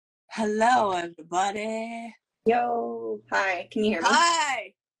Hello, everybody. Yo, hi. Can you hear me?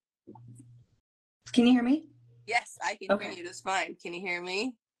 Hi. Can you hear me? Yes, I can hear you just fine. Can you hear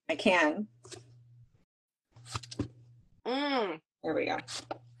me? I can. There we go.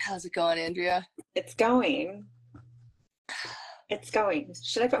 How's it going, Andrea? It's going. It's going.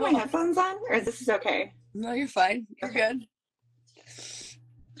 Should I put my headphones on, or is this okay? No, you're fine. You're good.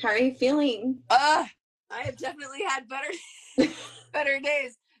 How are you feeling? I have definitely had better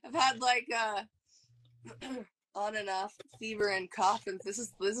days. I've had like on and off fever and cough, and this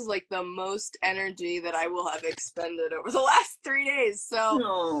is like the most energy that I will have expended over the last 3 days.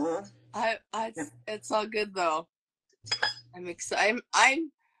 So it's all good though. I'm excited.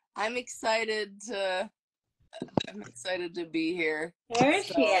 I'm excited to be here. There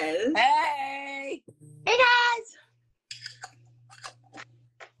she is. Hey guys.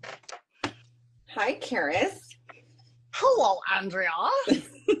 Hi, Karis. Hello, Andrea.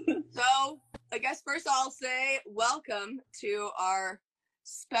 So I guess first I'll say welcome to our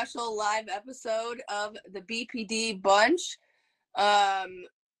special live episode of the BPD Bunch.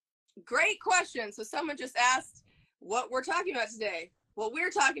 Great question. So someone just asked what we're talking about today. What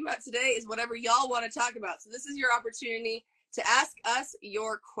we're talking about today is whatever y'all want to talk about. So this is your opportunity to ask us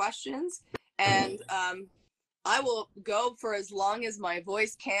your questions, and I will go for as long as my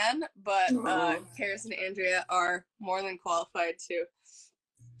voice can, but Karis and Andrea are more than qualified to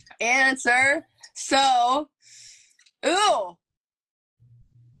answer. So, well,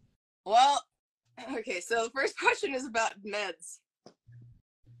 okay, so the first question is about meds.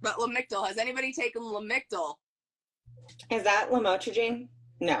 About Lamictal. Has anybody taken Lamictal? Is that lamotrigine?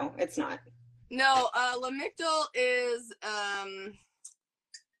 No, it's not. No, Lamictal is,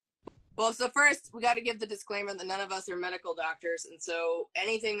 well, so first we got to give the disclaimer that none of us are medical doctors, and so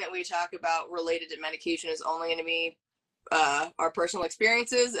anything that we talk about related to medication is only going to be our personal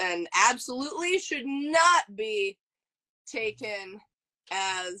experiences, and absolutely should not be taken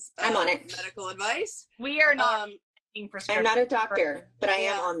as I'm on it. medical advice. We are not I'm not a doctor, but I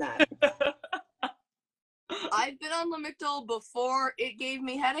am on that. I've been on Lamictal before it gave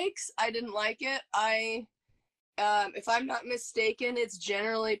me headaches. I didn't like it. If I'm not mistaken, it's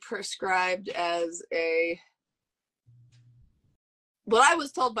generally prescribed as what I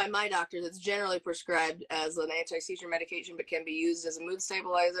was told by my doctors, it's generally prescribed as an anti-seizure medication, but can be used as a mood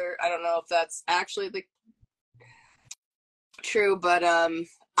stabilizer. I don't know if that's actually true, but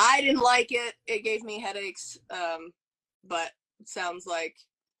I didn't like it. It gave me headaches, but it sounds like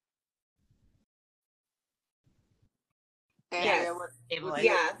yes.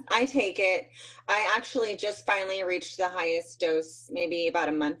 Yeah, I take it. I actually just finally reached the highest dose maybe about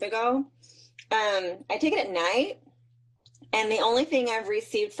a month ago. I take it at night, and the only thing I've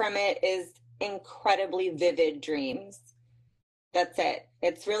received from it is incredibly vivid dreams. That's it.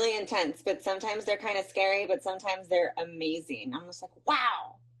 It's really intense, but sometimes they're kind of scary, but sometimes they're amazing. I'm just like,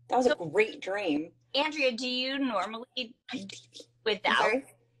 wow, that was a great dream. Andrea, do you normally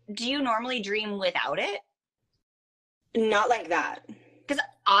dream without it? Not like that. Because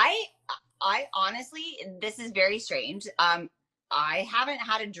I honestly, this is very strange. I haven't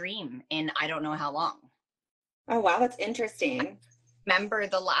had a dream in I don't know how long. Oh, wow, that's interesting. Remember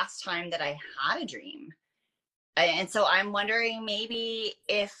the last time that I had a dream. And so I'm wondering maybe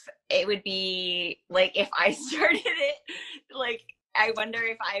if it would be like if I started it, like I wonder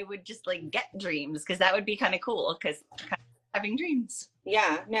if I would just like get dreams, because that would be kind of cool, because having dreams.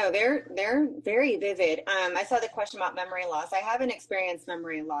 Yeah, no, they're very vivid. I saw the question about memory loss. I haven't experienced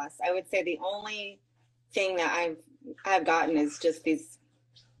memory loss. I would say the only thing that I've gotten is just these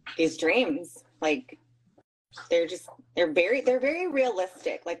dreams. Like they're very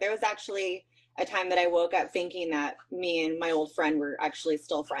realistic. Like there was actually a time that I woke up thinking that me and my old friend were actually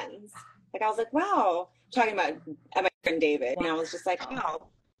still friends. Like I was like, wow, talking about my friend David, and I was just like, oh,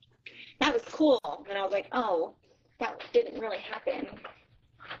 that was cool. And I was like, oh, that didn't really happen.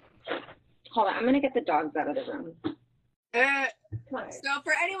 Hold on, I'm gonna get the dogs out of the room. So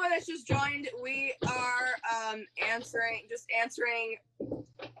for anyone that's just joined, we are answering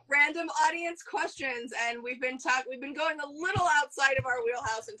random audience questions, and we've been going a little outside of our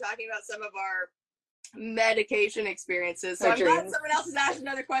wheelhouse and talking about some of our medication experiences. So I'm glad someone else has asked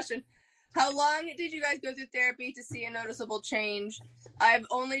another question. How long did you guys go through therapy to see a noticeable change? I've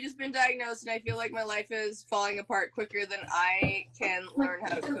only just been diagnosed, and I feel like my life is falling apart quicker than I can learn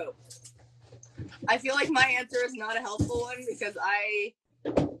how to cope. I feel like my answer is not a helpful one, because I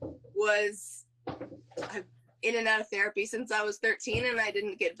was in and out of therapy since I was 13, and I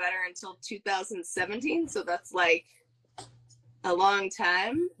didn't get better until 2017. So that's like a long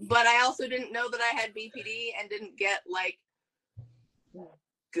time. But I also didn't know that I had BPD and didn't get like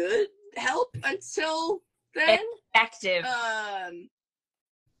good help until then. Effective.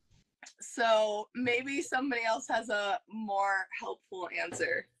 So maybe somebody else has a more helpful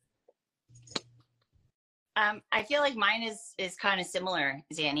answer. I feel like mine is kind of similar,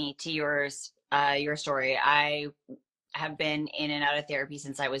 Zanny, to yours, your story. I have been in and out of therapy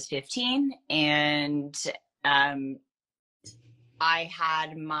since I was 15, and I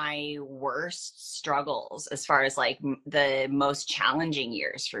had my worst struggles as far as like the most challenging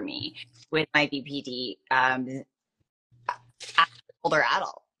years for me with my BPD as an older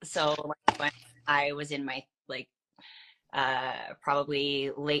adult. So like when I was in my like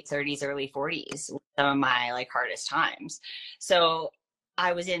probably late 30s, early 40s, some of my like hardest times. So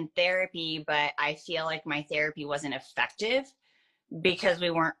I was in therapy, but I feel like my therapy wasn't effective because we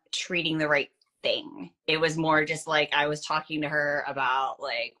weren't treating the right thing. It was more just like I was talking to her about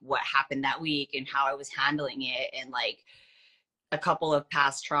like what happened that week and how I was handling it and like a couple of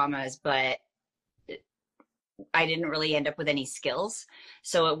past traumas, but I didn't really end up with any skills.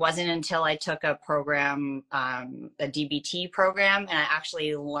 So it wasn't until I took a program, a DBT program, and I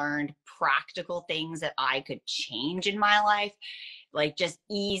actually learned practical things that I could change in my life, like just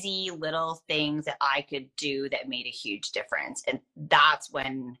easy little things that I could do that made a huge difference. And that's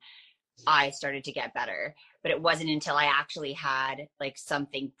when I started to get better. But it wasn't until I actually had like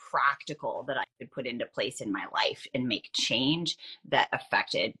something practical that I could put into place in my life and make change that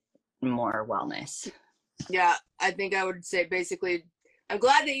affected more wellness. Yeah, I think I would say basically, I'm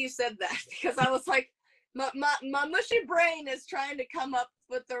glad that you said that, because I was like, my mushy brain is trying to come up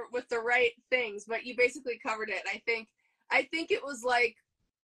with the right things, but you basically covered it. I think it was like,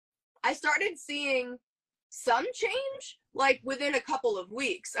 I started seeing some change like within a couple of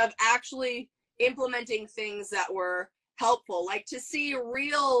weeks of actually implementing things that were helpful, like to see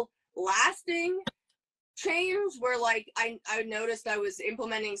real lasting change where like I noticed I was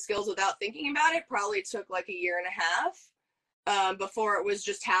implementing skills without thinking about it. Probably took like a year and a half before it was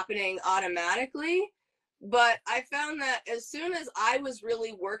just happening automatically. But I found that as soon as I was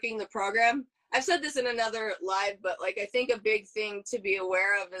really working the program, I've said this in another live, but like I think a big thing to be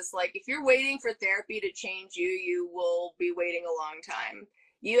aware of is like if you're waiting for therapy to change you, you will be waiting a long time.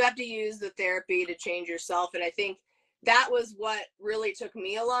 You have to use the therapy to change yourself. And I think that was what really took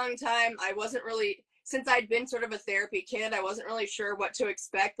me a long time. I wasn't really, since I'd been sort of a therapy kid, I wasn't really sure what to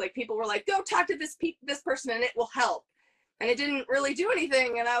expect. Like people were like, go talk to this person and it will help. And it didn't really do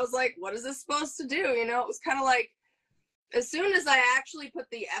anything. And I was like, what is this supposed to do? You know, it was kind of like, as soon as I actually put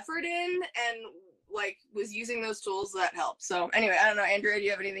the effort in and like was using those tools, that helped. So anyway, I don't know, Andrea, do you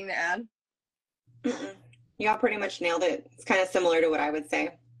have anything to add? Y'all pretty much nailed it. It's kind of similar to what I would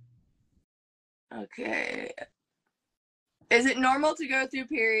say. Okay. Is it normal to go through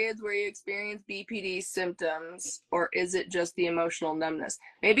periods where you experience BPD symptoms, or is it just the emotional numbness?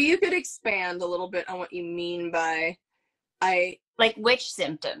 Maybe you could expand a little bit on what you mean by like which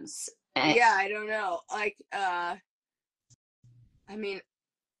symptoms? Yeah, I don't know. Like I mean,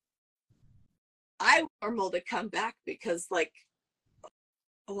 I normal to come back because like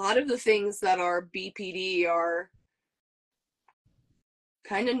a lot of the things that are BPD are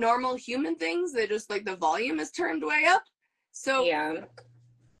kind of normal human things. They just like the volume is turned way up. So yeah.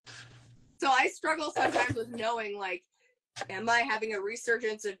 So I struggle sometimes with knowing like, am I having a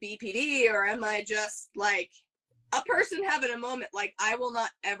resurgence of BPD or am I just like a person having a moment? Like I will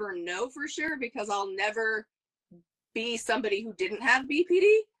not ever know for sure because I'll never be somebody who didn't have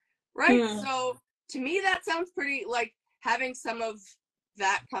BPD, right? So to me that sounds pretty like having some of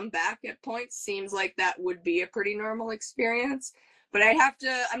that come back at points seems like that would be a pretty normal experience. But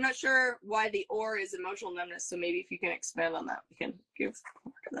I'm not sure why the or is emotional numbness, so maybe if you can expand on that, we can give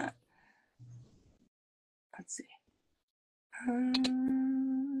more to that. Let's see.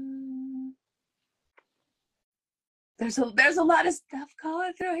 There's a lot of stuff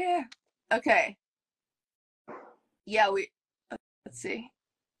going through here. Okay. Yeah, let's see.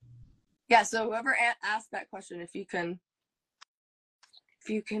 Yeah, so whoever asked that question, if you can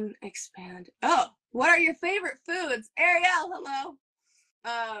expand. Oh, what are your favorite foods? Ariel, hello.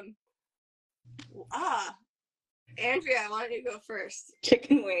 Andrea, I wanted you to go first.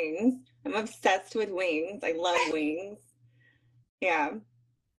 Chicken wings. I'm obsessed with wings. I love wings. Yeah.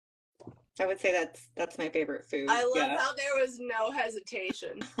 I would say that's my favorite food. I love how there was no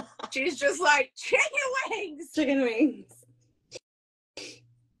hesitation. She's just like, chicken wings! Chicken wings.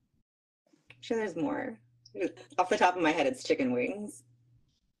 I'm sure there's more. Off the top of my head, it's chicken wings.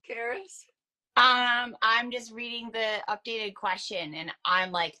 Karis? I'm just reading the updated question and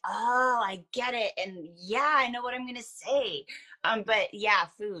I'm like, oh, I get it. And yeah, I know what I'm gonna say. But yeah,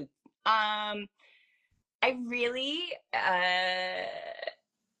 food. I really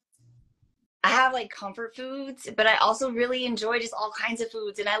have like comfort foods, but I also really enjoy just all kinds of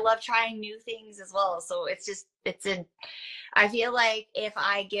foods, and I love trying new things as well. So I feel like if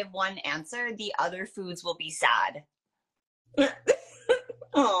I give one answer, the other foods will be sad.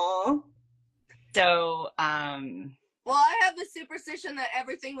 Aww. So, well, I have the superstition that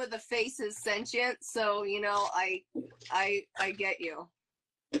everything with a face is sentient, so you know, I get you.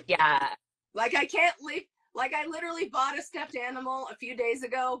 Yeah. Like I can't leave. Like I literally bought a stuffed animal a few days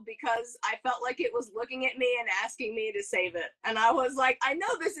ago because I felt like it was looking at me and asking me to save it, and I was like, I know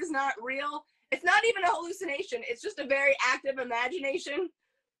this is not real. It's not even a hallucination. It's just a very active imagination.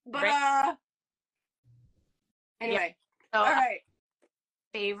 But anyway, yeah. So, all right.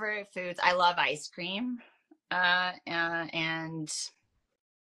 Favorite foods. I love ice cream. And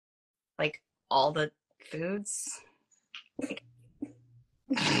like all the foods.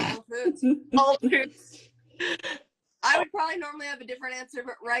 All foods. All foods. I would probably normally have a different answer,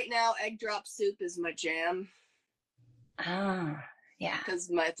 but right now, egg drop soup is my jam. Ah, yeah. Because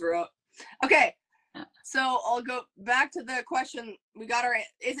my throat. Okay, so I'll go back to the question. We got our.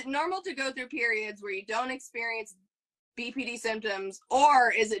 Is it normal to go through periods where you don't experience BPD symptoms,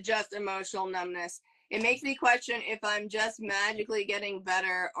 or is it just emotional numbness? It makes me question if I'm just magically getting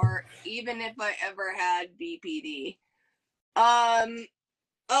better, or even if I ever had BPD.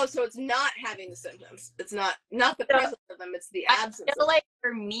 Oh, so it's not having the symptoms. It's not the presence of them. It's the absence. I feel like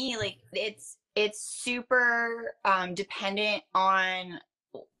for me, like it's super dependent on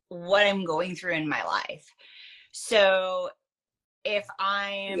what I'm going through in my life. So if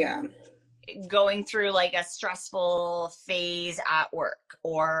I'm going through like a stressful phase at work,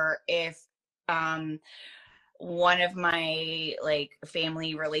 or if one of my like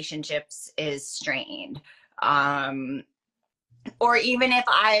family relationships is strained, or even if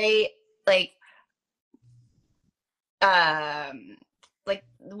I like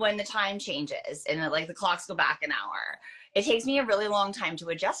when the time changes and like the clocks go back an hour, it takes me a really long time to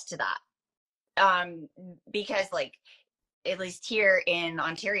adjust to that, because like at least here in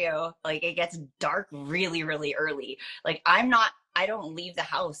Ontario, like it gets dark really, really early. Like I don't leave the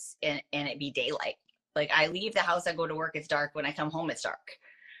house and it be daylight. Like I leave the house, I go to work, it's dark. When I come home, it's dark.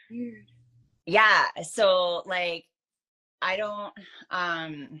 Weird. Yeah. So like I don't,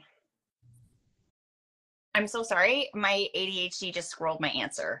 I'm so sorry. My ADHD just scrolled my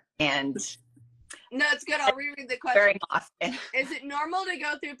answer, and no, it's good. I'll reread the question. Very often. Is it normal to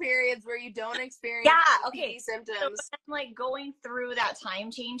go through periods where you don't experience BPD symptoms? So I'm like going through that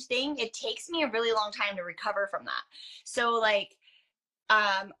time change thing, it takes me a really long time to recover from that. So like,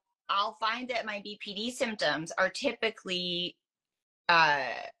 I'll find that my BPD symptoms are typically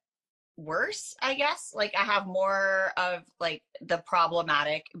worse, I guess. Like I have more of like the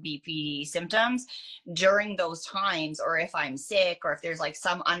problematic BPD symptoms during those times, or if I'm sick, or if there's like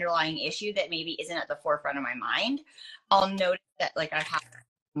some underlying issue that maybe isn't at the forefront of my mind, I'll notice that like I have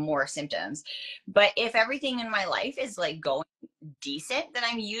more symptoms. But if everything in my life is like going decent, then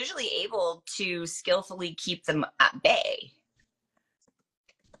I'm usually able to skillfully keep them at bay.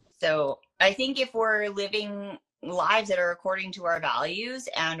 So I think if we're living lives that are according to our values,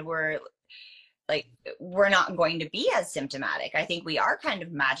 and we're not going to be as symptomatic, I think we are kind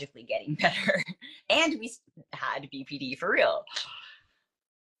of magically getting better. And we had BPD for real.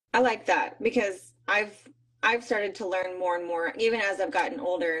 I like that, because I've started to learn more and more, even as I've gotten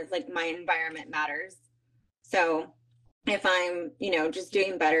older, like my environment matters. So if I'm, just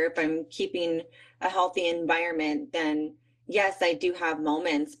doing better, if I'm keeping a healthy environment, then yes, I do have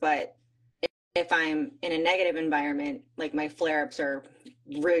moments, but if I'm in a negative environment, like my flare-ups are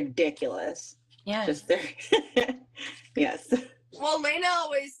ridiculous. Yeah. Just there. Yes. Well, Lena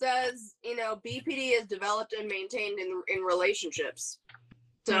always says, BPD is developed and maintained in relationships.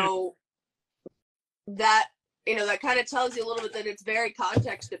 So that, that kind of tells you a little bit that it's very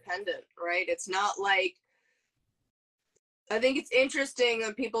context dependent, right? It's not like, I think it's interesting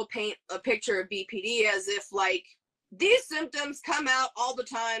when people paint a picture of BPD as if like these symptoms come out all the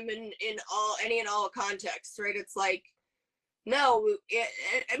time in any and all contexts, right? It's like, no,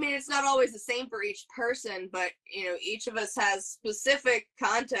 it's not always the same for each person, but each of us has specific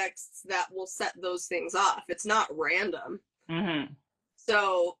contexts that will set those things off. It's not random. Mm-hmm.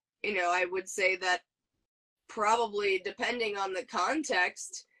 So, I would say that probably depending on the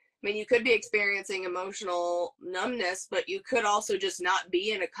context, you could be experiencing emotional numbness, but you could also just not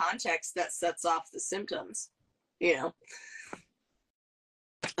be in a context that sets off the symptoms.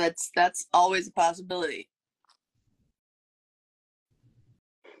 That's always a possibility.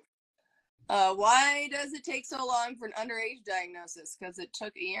 Why does it take so long for an underage diagnosis? Because it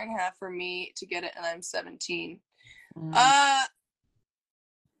took 1.5 years for me to get it, and I'm 17.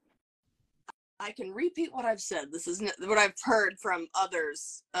 I can repeat what I've said. This is what I've heard from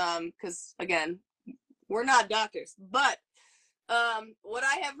others. Because again, we're not doctors, but what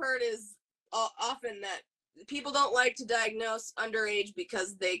I have heard is often that people don't like to diagnose underage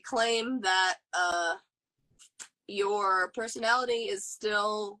because they claim that your personality is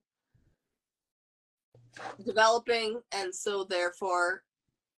still developing, and so therefore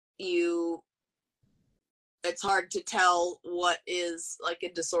it's hard to tell what is like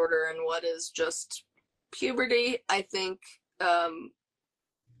a disorder and what is just puberty. I think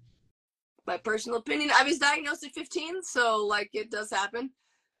my personal opinion, I was diagnosed at 15, so like it does happen.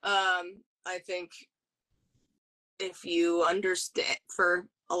 I think if you understand, for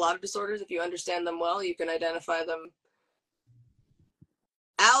a lot of disorders, if you understand them well, you can identify them.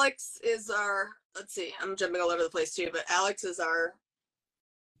 Alex is our, let's see, I'm jumping all over the place too, but Alex is our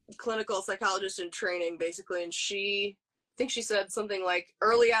clinical psychologist in training, basically, and I think she said something like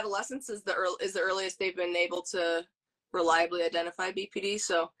early adolescence is the earliest they've been able to reliably identify BPD.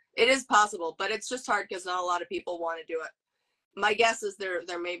 So it is possible, but it's just hard because not a lot of people want to do it. My guess is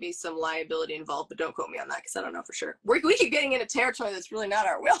there may be some liability involved, but don't quote me on that because I don't know for sure. We keep getting into territory that's really not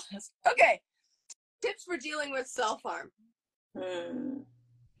our wheelhouse. Okay, tips for dealing with self-harm.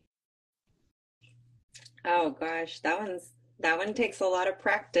 Oh gosh, that one takes a lot of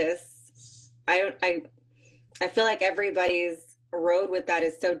practice. I feel like everybody's road with that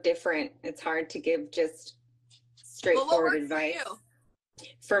is so different. It's hard to give just straightforward advice.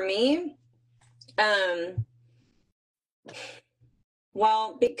 For me,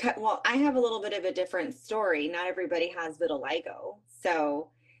 well, I have a little bit of a different story. Not everybody has vitiligo.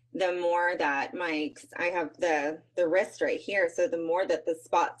 So the more that I have the wrist right here. So the more that the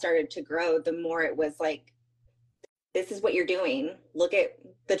spot started to grow, the more it was like, this is what you're doing. Look at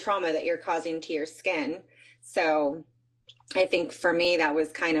the trauma that you're causing to your skin. So I think for me, that was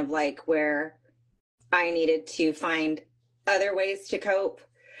kind of like where I needed to find other ways to cope.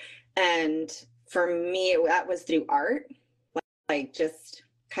 And for me, that was through art, like just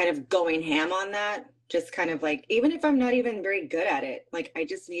kind of going ham on that. Just kind of like, even if I'm not even very good at it, like I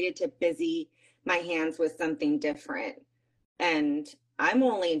just needed to busy my hands with something different. And I'm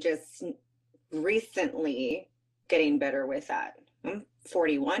only just recently getting better with that. I'm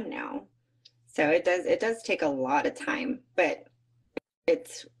 41 now. So it does take a lot of time, but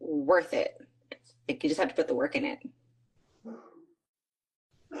it's worth it. Like you just have to put the work in it.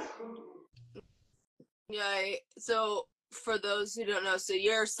 Yeah, so for those who don't know, so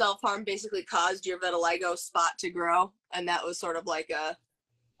your self-harm basically caused your vitiligo spot to grow, and that was sort of like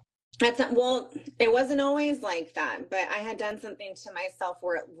well, it wasn't always like that, but I had done something to myself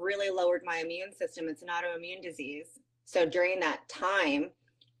where it really lowered my immune system. It's an autoimmune disease. So during that time,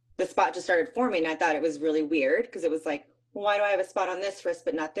 the spot just started forming. I thought it was really weird because it was like, well, why do I have a spot on this wrist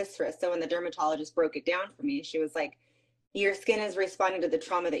but not this wrist? So when the dermatologist broke it down for me, she was like, your skin is responding to the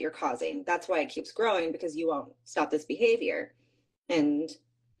trauma that you're causing. That's why it keeps growing, because you won't stop this behavior. And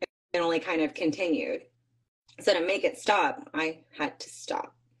it only kind of continued. So to make it stop, I had to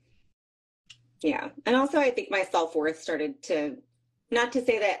stop. Yeah. And also I think my self-worth started to, not to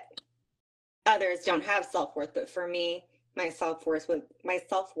say that others don't have self-worth, but for me, my self-worth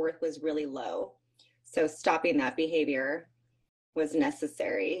was really low. So stopping that behavior was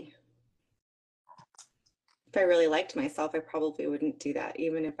necessary. If I really liked myself, I probably wouldn't do that,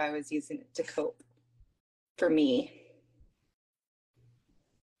 even if I was using it to cope. For me.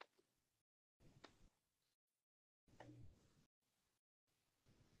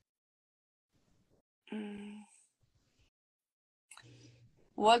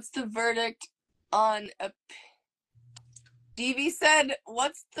 What's the verdict on DV said,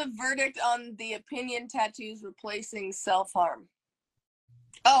 what's the verdict on the opinion tattoos replacing self-harm?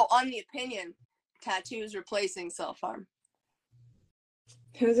 Oh, on the opinion tattoos replacing self-harm.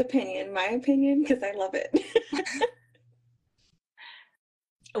 Whose opinion? My opinion? Because I love it.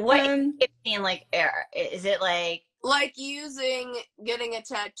 What opinion, like, is it like getting a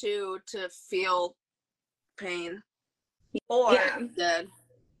tattoo to feel pain? Or dead?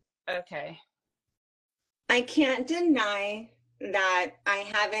 Okay. I can't deny that I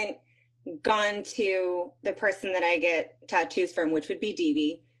haven't gone to the person that I get tattoos from, which would be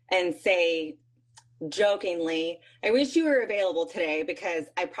DB, and say jokingly, I wish you were available today because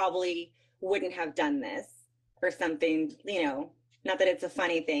I probably wouldn't have done this or something, you know, not that it's a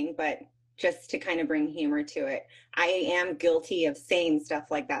funny thing, but just to kind of bring humor to it. I am guilty of saying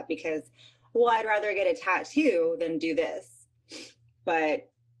stuff like that because, well, I'd rather get a tattoo than do this. But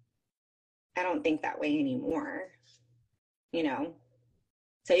I don't think that way anymore, you know?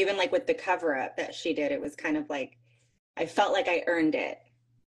 So even like with the cover up that she did, it was kind of like, I felt like I earned it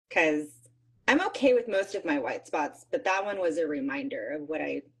because I'm okay with most of my white spots, but that one was a reminder of what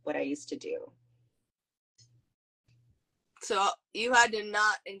I used to do. So you had to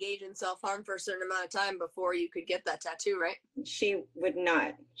not engage in self-harm for a certain amount of time before you could get that tattoo, right? She would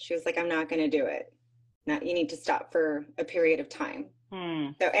not. She was like, I'm not going to do it. Not, you need to stop for a period of time.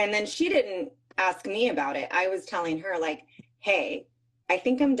 So, and then she didn't ask me about it. I was telling her like, hey, I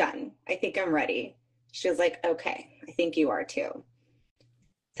think I'm done. I think I'm ready. She was like, okay, I think you are too.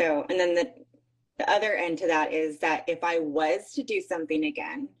 So, and then the other end to that is that if I was to do something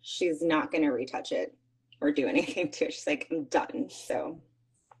again, she's not going to retouch it or do anything to it. She's like, I'm done. So,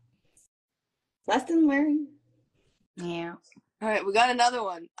 lesson learned. Yeah. All right, we got another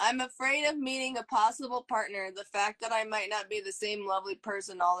one. I'm afraid of meeting a possible partner. The fact that I might not be the same lovely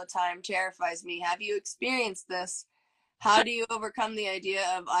person all the time terrifies me. Have you experienced this? How do you overcome the idea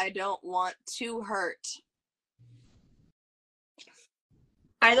of I don't want to hurt?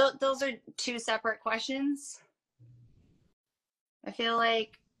 Those are two separate questions? I feel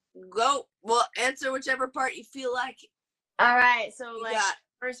like. Go. Well, answer whichever part you feel like. All right. So you like got.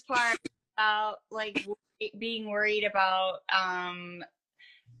 first part about like being worried about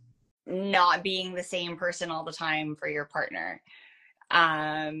not being the same person all the time for your partner.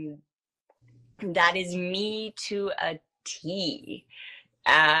 That is me to a T.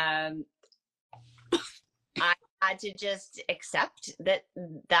 I had to just accept that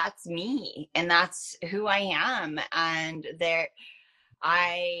that's me and that's who I am. And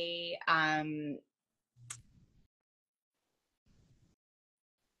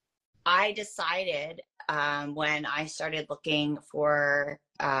I decided when I started looking for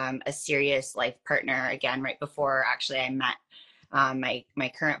a serious life partner again, right before actually I met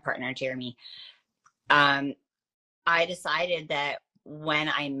my current partner, Jeremy, I decided that when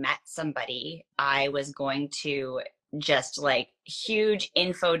I met somebody, I was going to just like huge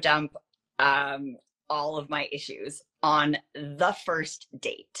info dump all of my issues on the first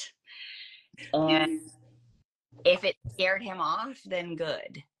date. And if it scared him off, then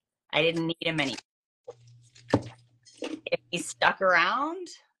good. I didn't need him anymore. If he stuck around,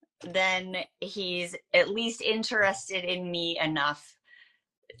 then he's at least interested in me enough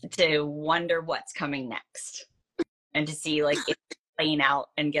to wonder what's coming next and to see like if it's playing out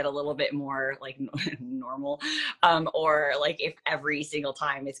and get a little bit more like normal, or like if every single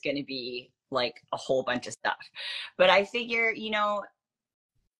time it's going to be like a whole bunch of stuff. But I figure, you know,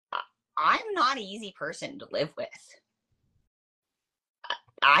 I'm not an easy person to live with.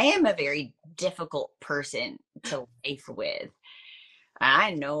 I am a very difficult person to live with.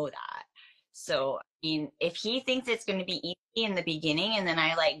 I know that. So, I mean, if he thinks it's going to be easy in the beginning and then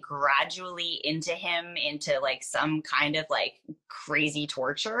I like gradually into him into like some kind of like crazy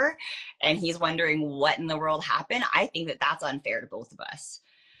torture and he's wondering what in the world happened, I think that that's unfair to both of us.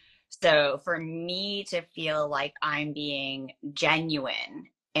 So for me to feel like I'm being genuine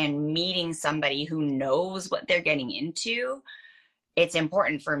and meeting somebody who knows what they're getting into, it's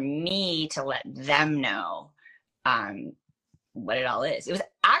important for me to let them know what it all is. It was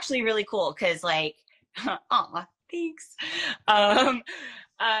actually really cool because like, aw, thanks. It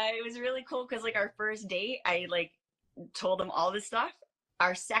was really cool because like our first date, I like told him all this stuff.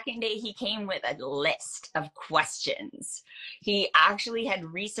 Our second date, he came with a list of questions. He actually had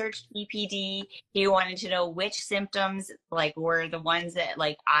researched BPD. He wanted to know which symptoms like were the ones that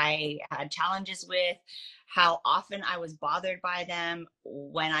like I had challenges with, how often I was bothered by them,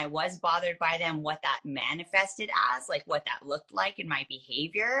 when I was bothered by them, what that manifested as, like what that looked like in my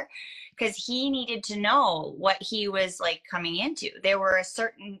behavior, because he needed to know what he was like coming into. There were a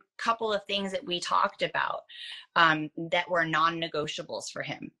certain couple of things that we talked about that were non-negotiables for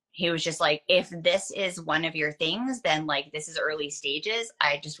him. He was just like, if this is one of your things, then like this is early stages.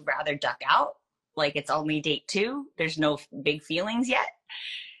 I just rather duck out. Like it's only date 2. There's no big feelings yet.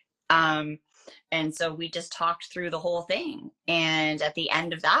 And so we just talked through the whole thing. And at the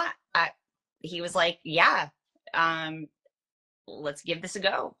end of that, he was like, yeah, let's give this a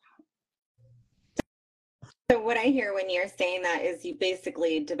go. So what I hear when you're saying that is you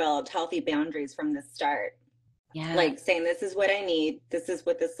basically developed healthy boundaries from the start. Yeah. Like saying, this is what I need. This is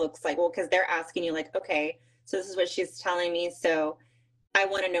what this looks like. Well, because they're asking you like, okay, so this is what she's telling me. So I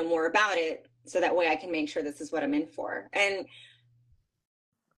want to know more about it. So that way I can make sure this is what I'm in for. And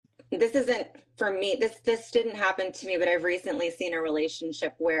this isn't for me. This didn't happen to me, but I've recently seen a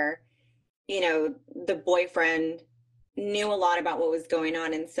relationship where, you know, the boyfriend knew a lot about what was going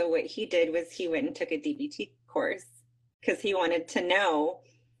on. And so what he did was he went and took a DBT course because he wanted to know.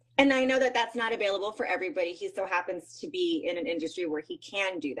 And I know that that's not available for everybody. He so happens to be in an industry where he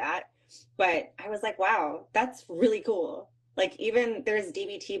can do that. But I was like, wow, that's really cool. Like even there's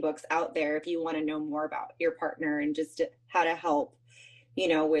DBT books out there if you want to know more about your partner and just how to help,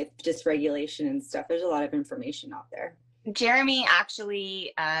 with dysregulation and stuff. There's a lot of information out there. Jeremy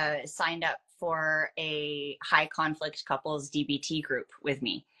actually signed up for a high conflict couples DBT group with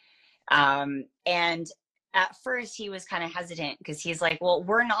me. And at first he was kind of hesitant because he's like, well,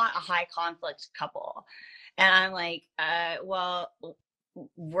 we're not a high conflict couple. And I'm like, well,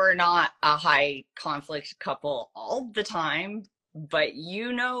 we're not a high conflict couple all the time, but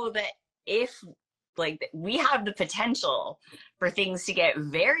that if like we have the potential for things to get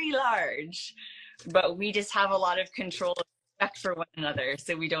very large, but we just have a lot of control and respect for one another,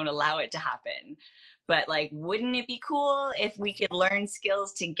 so we don't allow it to happen. But like, wouldn't it be cool if we could learn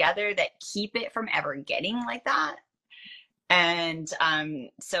skills together that keep it from ever getting like that? And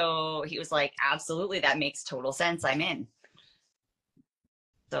so he was like, absolutely, that makes total sense, I'm in.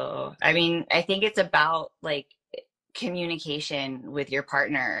 So I mean, I think it's about like communication with your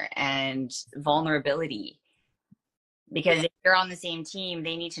partner and vulnerability, because if you're on the same team,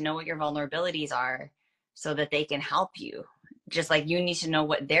 they need to know what your vulnerabilities are so that they can help you, just like you need to know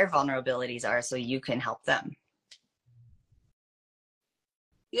what their vulnerabilities are so you can help them.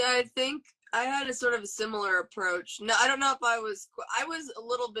 Yeah, I think I had a sort of a similar approach. No, I don't know if I was a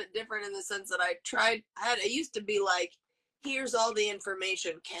little bit different in the sense that I used to be like, here's all the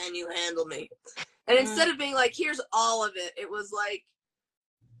information, can you handle me? And instead of being like, here's all of it, it was like,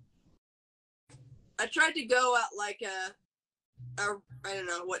 I tried to go at like I don't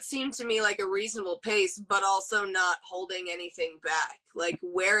know, what seemed to me like a reasonable pace, but also not holding anything back. Like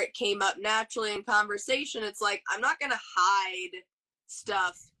where it came up naturally in conversation, it's like, I'm not going to hide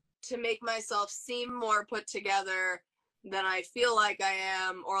stuff to make myself seem more put together than I feel like I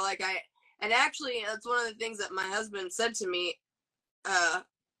am, or like and actually that's one of the things that my husband said to me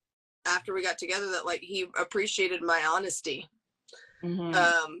after we got together, that like he appreciated my honesty. Mm-hmm.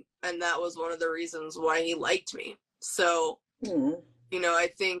 And that was one of the reasons why he liked me. So, I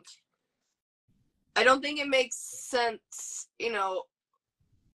don't think it makes sense, I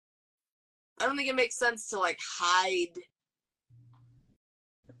don't think it makes sense to like hide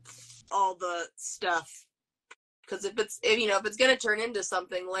all the stuff, because if it's going to turn into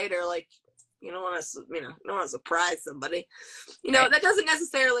something later, like you don't want to surprise somebody, that doesn't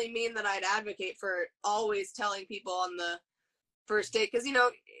necessarily mean that I'd advocate for always telling people on the first date, because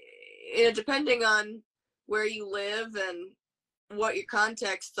depending on where you live and what your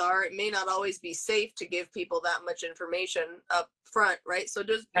contexts are, it may not always be safe to give people that much information up front, right? So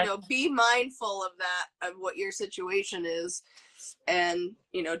just be mindful of that, of what your situation is, and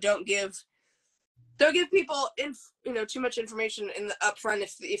don't give people too much information in the upfront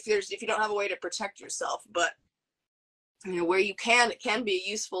if you don't have a way to protect yourself. But where you can, it can be a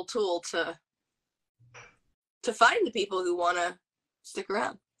useful tool to find the people who want to stick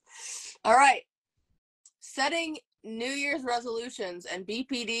around. All right, setting New Year's resolutions and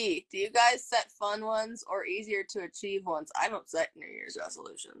BPD. Do you guys set fun ones or easier to achieve ones? I don't set New Year's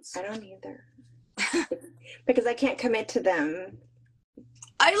resolutions. I don't either. Because I can't commit to them.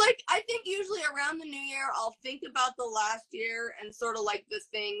 I think usually around the new year, I'll think about the last year and sort of like the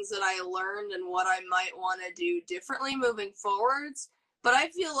things that I learned and what I might want to do differently moving forwards. But I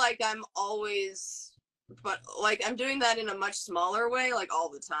feel like I'm doing that in a much smaller way, like all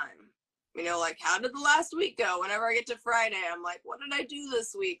the time. Like, how did the last week go? Whenever I get to Friday, I'm like, what did I do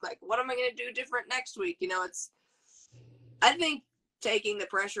this week? Like, what am I going to do different next week? I think taking the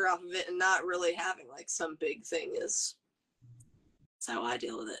pressure off of it and not really having like some big thing is how I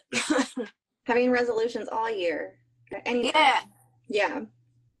deal with it. Having resolutions all year. Yeah.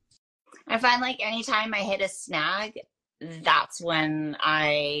 I find like anytime I hit a snag, that's when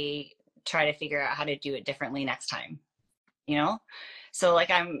I try to figure out how to do it differently next time, So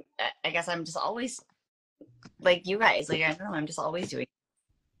like I guess I'm just always like you guys, like I don't know, I'm just always doing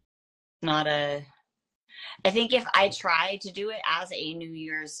I think if I try to do it as a New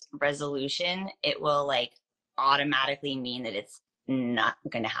Year's resolution, it will like automatically mean that it's not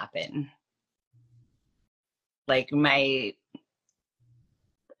going to happen. Like I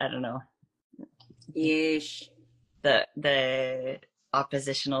don't know. Yeesh. The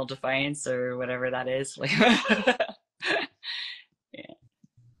oppositional defiance or whatever that is. Yeah.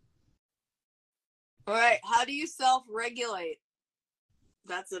 All right. How do you self-regulate?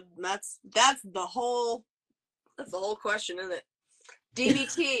 That's the whole question, isn't it?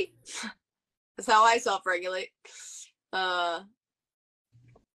 DBT. That's how I self-regulate.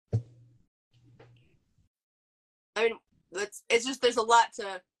 It's just, there's a lot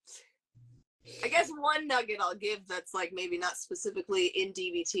to, I guess one nugget I'll give that's like maybe not specifically in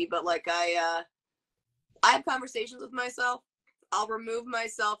DBT, but like I have conversations with myself. I'll remove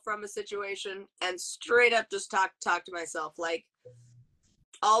myself from a situation and straight up just talk to myself. Like,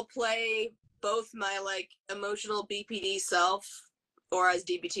 I'll play both my like emotional BPD self, or as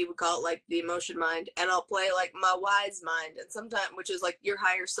DBT would call it, like the emotion mind, and I'll play like my wise mind, and sometimes, which is like your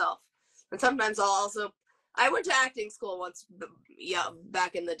higher self. And sometimes I went to acting school once, yeah,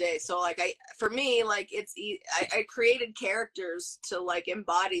 back in the day. So like for me, like I created characters to like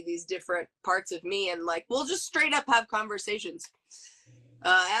embody these different parts of me, and like we'll just straight up have conversations.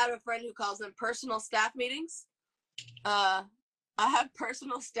 I have a friend who calls them personal staff meetings. I have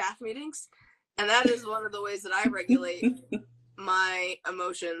personal staff meetings, and that is one of the ways that I regulate my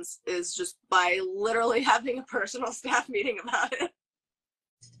emotions, is just by literally having a personal staff meeting about it.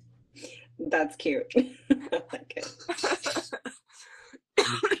 That's cute. I like it.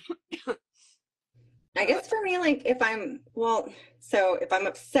 I guess for me, like if I'm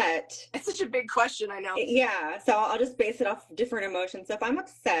upset. It's such a big question, I know. Yeah, so I'll just base it off different emotions. So if I'm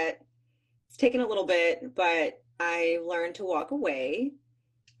upset, it's taken a little bit, but I learned to walk away.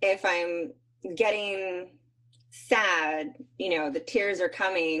 If I'm getting sad, the tears are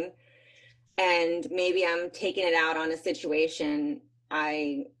coming, and maybe I'm taking it out on a situation,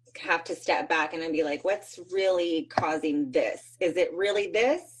 I have to step back and I'd be like, what's really causing this? Is it really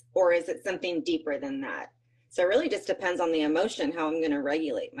this, or is it something deeper than that? So it really just depends on the emotion, how I'm going to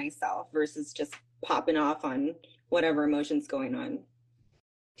regulate myself versus just popping off on whatever emotion's going on.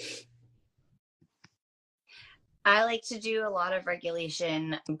 I like to do a lot of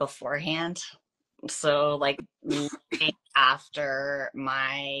regulation beforehand. So like looking after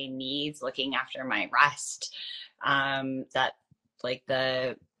my needs, looking after my rest, that like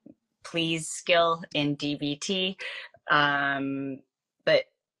the please skill in DBT. But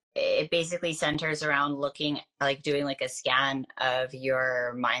it basically centers around doing like a scan of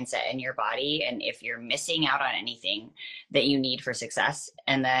your mindset and your body, and if you're missing out on anything that you need for success.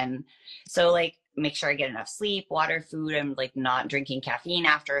 And then, so like, make sure I get enough sleep, water, food. I'm like not drinking caffeine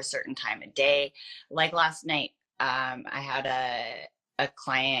after a certain time of day. Like last night, I had a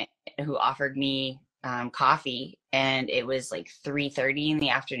client who offered me coffee, and it was like 3:30 in the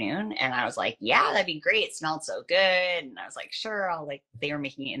afternoon, and I was like, yeah, that'd be great, it smelled so good. And I was like, sure, they were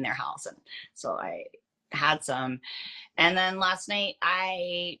making it in their house, and so I had some. And then last night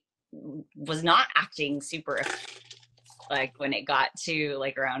I was not acting super, like when it got to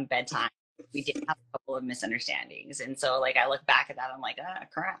like around bedtime, we did have a couple of misunderstandings, and so like I look back at that, I'm like,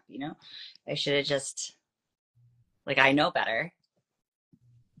 crap, I should have just, like, I know better.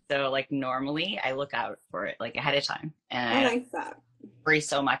 So like normally I look out for it like ahead of time, and I like that. Worry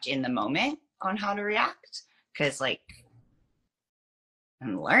so much in the moment on how to react, because like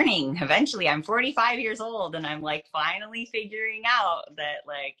I'm learning. Eventually I'm 45 years old, and I'm like finally figuring out that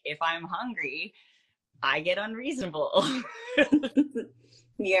like if I'm hungry, I get unreasonable.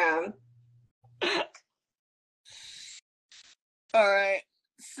 Yeah. All right.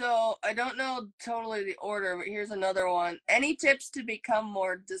 So I don't know totally the order, but here's another one. Any tips to become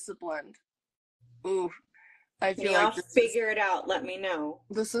more disciplined? Ooh, I feel like figure it out. Let me know.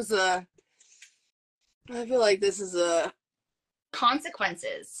 I feel like this is a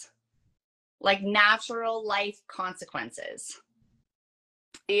consequences, like natural life consequences.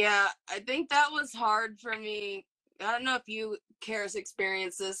 Yeah, I think that was hard for me. I don't know if you, Karis,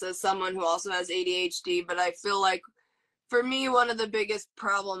 experience this as someone who also has ADHD, but I feel like for me, one of the biggest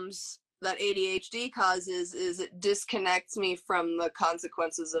problems that ADHD causes is it disconnects me from the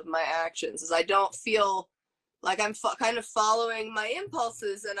consequences of my actions. Is I don't feel like I'm kind of following my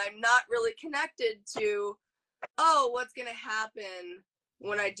impulses, and I'm not really connected to, what's going to happen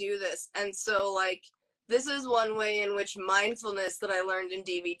when I do this. And so like, this is one way in which mindfulness that I learned in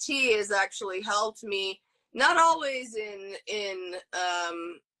DBT has actually helped me, not always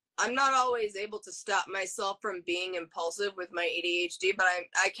I'm not always able to stop myself from being impulsive with my ADHD, but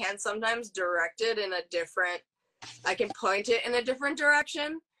I can sometimes direct it I can point it in a different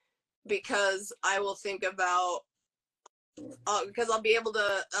direction, because I will think about, because I'll be able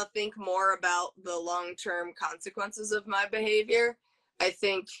to think more about the long-term consequences of my behavior. I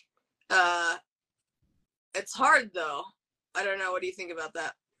think it's hard though. I don't know. What do you think about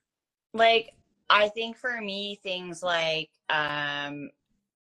that? Like, I think for me, things like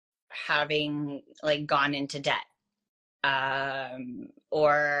having like gone into debt,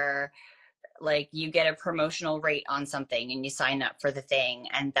 or like you get a promotional rate on something and you sign up for the thing,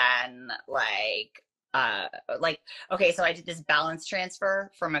 and then okay, so I did this balance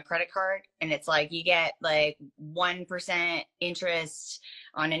transfer from a credit card, and it's like you get like 1% interest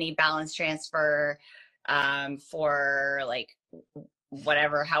on any balance transfer for like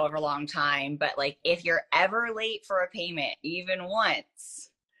whatever, however long time. But like, if you're ever late for a payment, even once,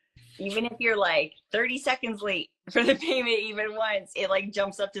 even if you're like 30 seconds late for the payment, even once, it like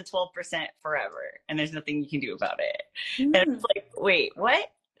jumps up to 12% forever. And there's nothing you can do about it. And it's like, wait, what?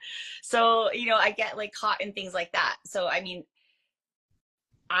 So, you know, I get like caught in things like that. So, I mean,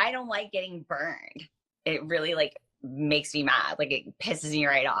 I don't like getting burned. It really like makes me mad. Like it pisses me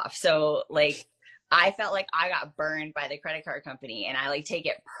right off. So like, I felt like I got burned by the credit card company, and I like take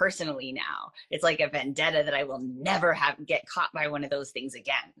it personally now. It's like a vendetta that I will never get caught by one of those things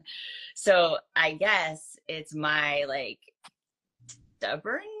again. So I guess it's my like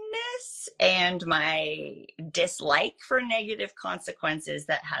stubbornness and my dislike for negative consequences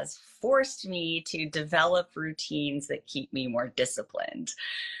that has forced me to develop routines that keep me more disciplined.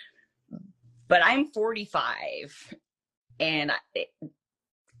 But I'm 45 and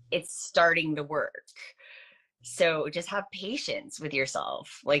it's starting to work. So just have patience with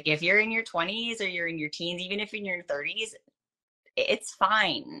yourself. Like if you're in your 20s or you're in your teens, even if you're in your 30s, it's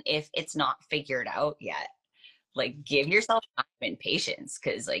fine if it's not figured out yet. Like give yourself time and patience,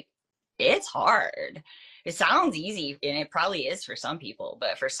 because like it's hard. It sounds easy, and it probably is for some people,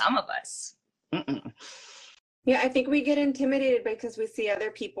 but for some of us, Yeah, I think we get intimidated because we see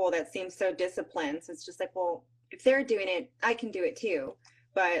other people that seem so disciplined. So it's just like, well, if they're doing it, I can do it too.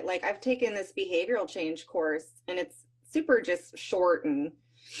 But like I've taken this behavioral change course, and it's super just short, and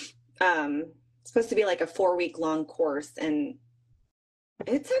it's supposed to be like a 4-week long course, and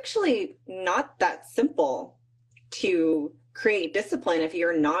it's actually not that simple to create discipline if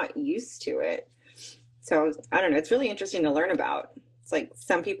you're not used to it. So I don't know, it's really interesting to learn about. It's like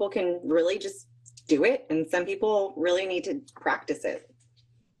some people can really just do it, and some people really need to practice it.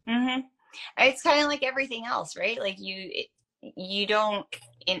 It's kind of like everything else, right? Like you're not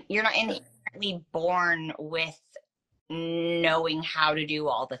inherently born with knowing how to do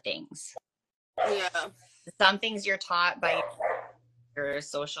all the things. Yeah. Some things you're taught by your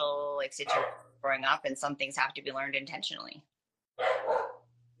social like situation growing up, and some things have to be learned intentionally.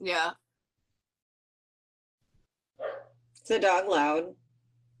 Yeah. Is the dog loud?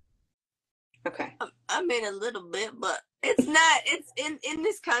 Okay. I mean a little bit, but it's not. It's in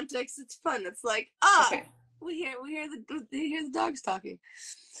this context. It's fun. It's like Okay. we hear the dogs talking.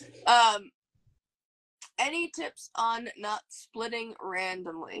 Any tips on not splitting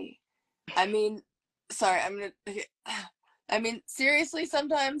randomly? I mean, sorry. I mean, seriously,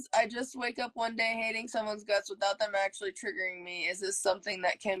 sometimes I just wake up one day hating someone's guts without them actually triggering me. Is this something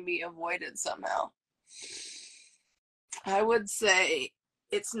that can be avoided somehow? I would say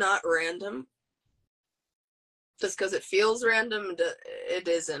it's not random. Just because it feels random, it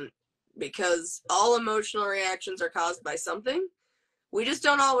isn't. Because all emotional reactions are caused by something. We just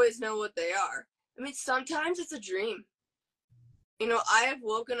don't always know what they are. I mean, sometimes it's a dream. You know, I have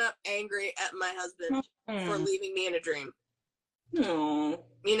woken up angry at my husband for leaving me in a dream. You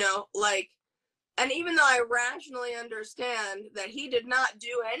know, like, and even though I rationally understand that he did not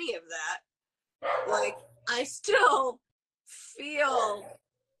do any of that, like, I still feel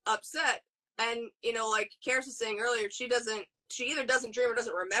upset. And, you know, like Karis was saying earlier, she either doesn't dream or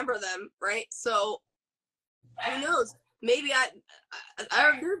doesn't remember them, right? So, who knows? Maybe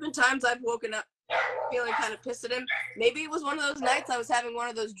there have been times I've woken up feeling kind of pissed at him. Maybe it was one of those nights I was having one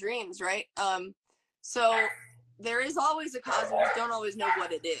of those dreams, right? So there is always a cause, we just don't always know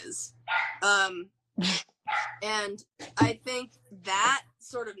what it is. And I think that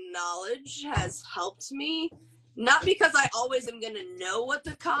sort of knowledge has helped me, not because I always am going to know what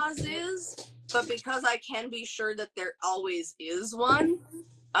the cause is, but because I can be sure that there always is one.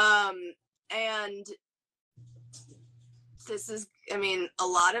 And this is, I mean, a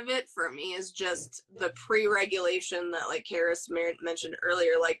lot of it for me is just the pre-regulation that like Karis mentioned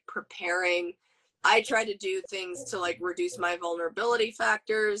earlier, like preparing. I try to do things to like reduce my vulnerability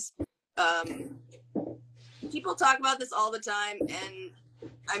factors. People talk about this all the time, and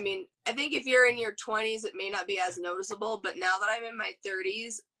I mean, I think if you're in your 20s, it may not be as noticeable, but now that I'm in my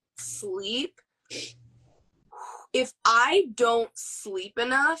 30s, sleep. If I don't sleep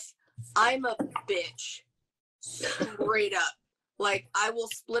enough, I'm a bitch. Straight up. Like, I will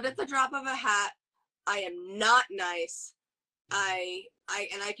split at the drop of a hat. I am not nice.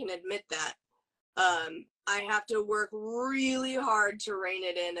 And I can admit that. I have to work really hard to rein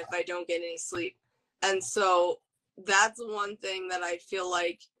it in if I don't get any sleep. And so that's one thing that I feel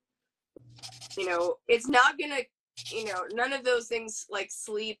like, you know, it's not gonna, you know, none of those things like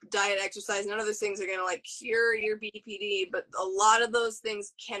sleep, diet, exercise, none of those things are gonna like cure your BPD, but a lot of those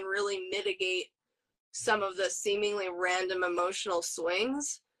things can really mitigate some of the seemingly random emotional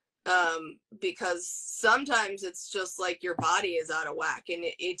swings. because sometimes it's just like your body is out of whack, and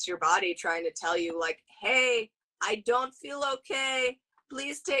it's your body trying to tell you like, hey, I don't feel okay,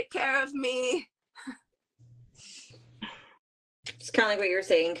 please take care of me. It's kind of like what you were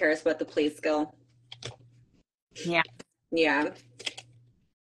saying, Karis, about the please skill. Yeah. Yeah.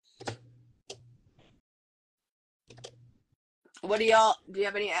 What do you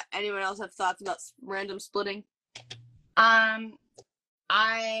have anyone else have thoughts about random splitting? I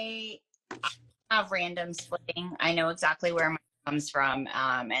have random splitting. I know exactly where mine comes from.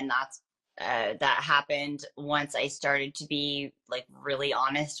 And that's, that happened once I started to be like really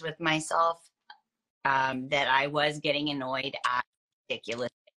honest with myself, that I was getting annoyed at ridiculous.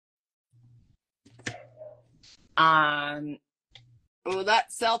 Well,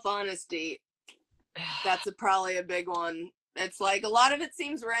 that self-honesty, that's probably a big one. It's like a lot of it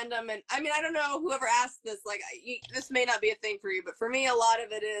seems random, and I mean, I don't know whoever asked this, like, this may not be a thing for you, but for me, a lot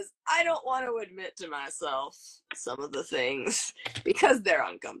of it is I don't want to admit to myself some of the things because they're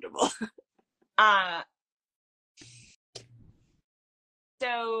uncomfortable.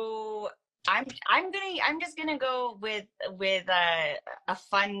 So I'm just gonna go with a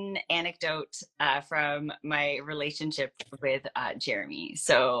fun anecdote from my relationship with Jeremy.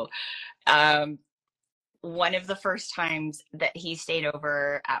 So one of the first times that he stayed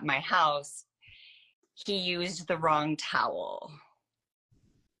over at my house, he used the wrong towel.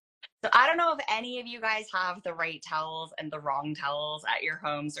 So I don't know if any of you guys have the right towels and the wrong towels at your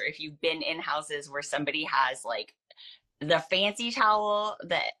homes, or if you've been in houses where somebody has like the fancy towel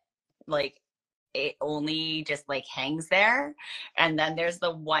that like it only just like hangs there, and then there's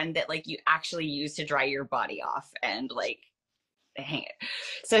the one that like you actually use to dry your body off and like hang it.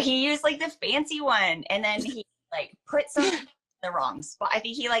 So he used like the fancy one, and then he like put some in the wrong spot. I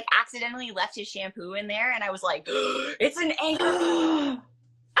think he like accidentally left his shampoo in there, and I was like, it's an anchor.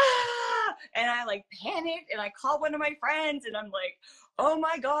 And I like panicked, and I called one of my friends, and I'm like, oh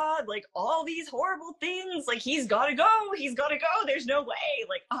my God, like all these horrible things, like he's gotta go, there's no way,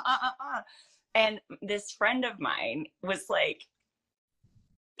 like And this friend of mine was like,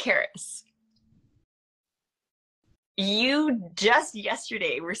 Karis, you just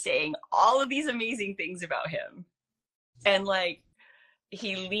yesterday were saying all of these amazing things about him, and like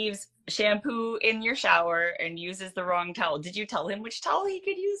he leaves shampoo in your shower and uses the wrong towel. Did you tell him which towel he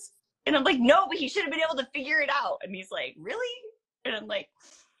could use? And I'm like, no, but he should have been able to figure it out. And he's like, really? And I'm like,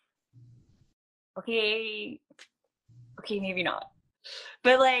 okay, maybe not.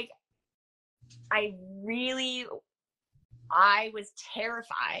 But like, I was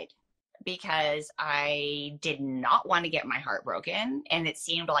terrified because I did not want to get my heart broken. And it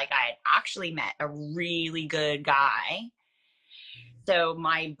seemed like I had actually met a really good guy. So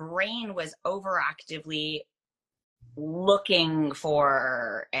my brain was overactively looking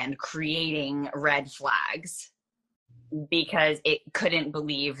for and creating red flags because it couldn't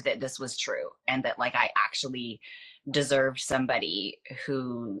believe that this was true, and that like I actually deserved somebody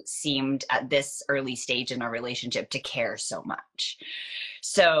who seemed at this early stage in our relationship to care so much.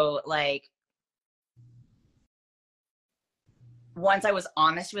 So like once I was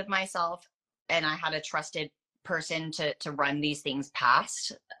honest with myself and I had a trusted person to run these things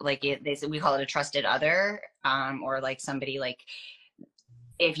past, like we call it a trusted other, or like somebody, like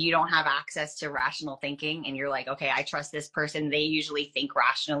if you don't have access to rational thinking and you're like, okay, I trust this person, they usually think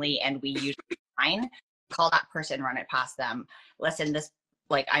rationally and we usually fine, call that person, run it past them. Listen, this,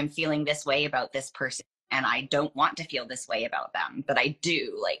 like, I'm feeling this way about this person and I don't want to feel this way about them, but I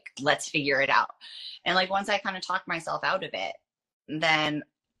do, like, let's figure it out. And like once I kind of talked myself out of it, then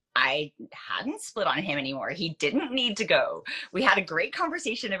I hadn't split on him anymore. He didn't need to go. We had a great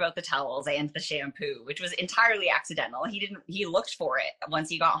conversation about the towels and the shampoo, which was entirely accidental. He looked for it once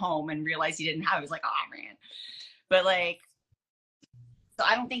he got home and realized he didn't have it. He was like, oh man. But like, so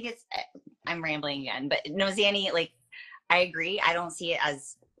I don't think it's, I'm rambling again, but no, Zanny, like, I agree. I don't see it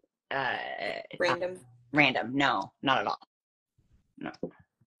as random. No, not at all. No.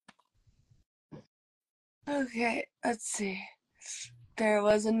 Okay, let's see. There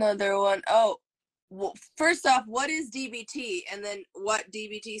was another one. Oh, well, first off, what is DBT? And then what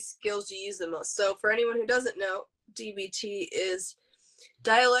DBT skills do you use the most? So for anyone who doesn't know, DBT is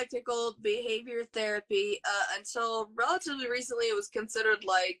dialectical behavior therapy. Until relatively recently, it was considered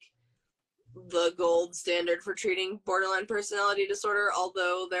like the gold standard for treating borderline personality disorder,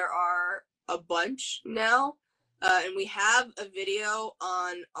 although there are a bunch now. And we have a video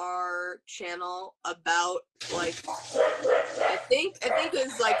on our channel about, like, I think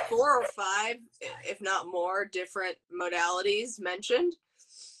there's like 4 or 5, if not more, different modalities mentioned.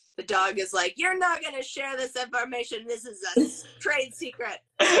 the dog is like, you're not going to share this information. This is a trade secret.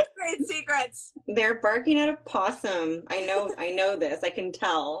 Trade secrets. They're barking at a possum. I know this. I can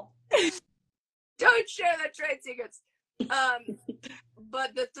tell. Don't share the trade secrets.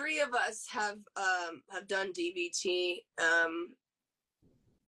 But the three of us have done DBT,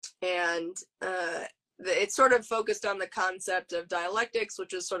 and it's sort of focused on the concept of dialectics,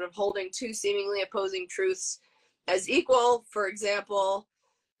 which is sort of holding two seemingly opposing truths as equal. For example,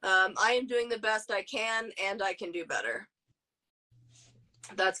 I am doing the best I can, and I can do better.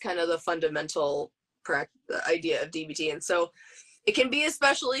 That's kind of the fundamental idea of DBT. And so it can be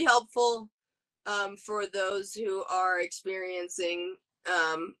especially helpful for those who are experiencing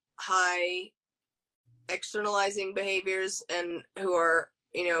high externalizing behaviors and who are,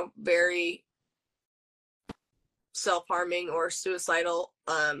 very self-harming or suicidal.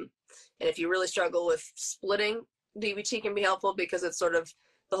 And if you really struggle with splitting, DBT can be helpful because it's sort of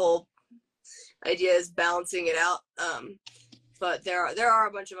the whole idea is balancing it out. But there are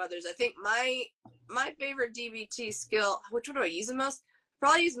a bunch of others. I think my favorite DBT skill, which one do I use the most?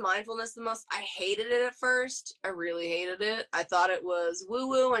 Probably use mindfulness the most. I hated it at first. I really hated it. I thought it was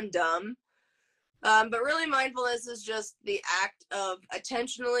woo-woo and dumb. But really mindfulness is just the act of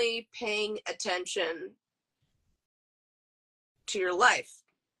attentionally paying attention to your life.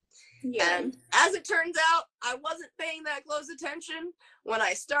 Yeah. And as it turns out, I wasn't paying that close attention. When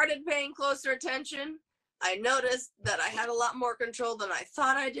I started paying closer attention, I noticed that I had a lot more control than I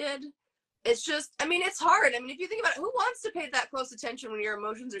thought I did. It's just, it's hard. If you think about it, who wants to pay that close attention when your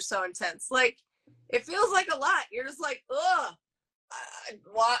emotions are so intense? Like, it feels like a lot. You're just like, ugh,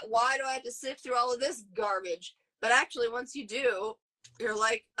 why do I have to sift through all of this garbage? But actually, once you do, you're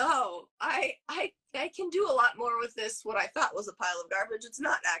like, oh, I can do a lot more with this. What I thought was a pile of garbage, it's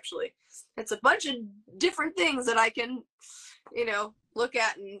not actually. It's a bunch of different things that I can, look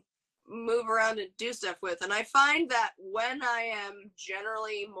at and move around and do stuff with. And I find that when I am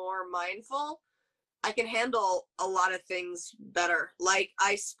generally more mindful, I can handle a lot of things better. Like,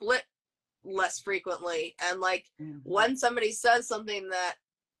 I split less frequently, and like when somebody says something that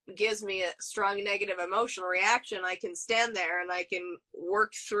gives me a strong negative emotional reaction, I can stand there and I can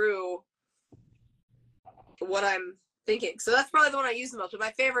work through what I'm thinking. So that's probably the one I use the most. But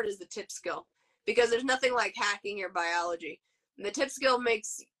my favorite is the tip skill, because there's nothing like hacking your biology. And the tip skill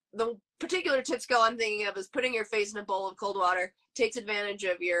the particular tip skill I'm thinking of is putting your face in a bowl of cold water. Takes advantage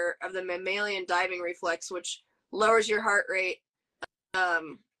of the mammalian diving reflex, which lowers your heart rate.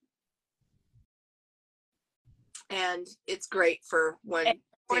 And it's great for when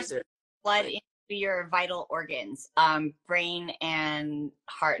things are blood into your vital organs, brain and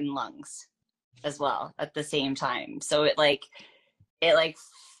heart and lungs as well at the same time. So it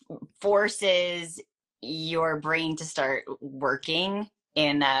forces your brain to start working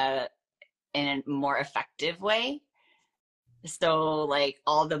in a more effective way. So like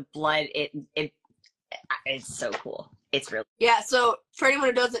all the blood, it's so cool. It's really, yeah. So for anyone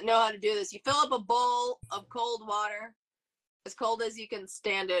who doesn't know how to do this, you fill up a bowl of cold water, as cold as you can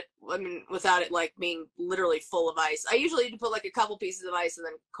stand it. Without it like being literally full of ice. I usually need to put like a couple pieces of ice and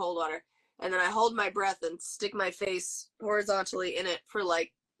then cold water, and then I hold my breath and stick my face horizontally in it for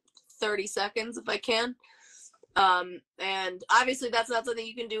like 30 seconds if I can. And obviously that's not something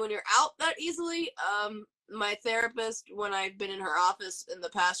you can do when you're out that easily. My therapist, when I've been in her office in the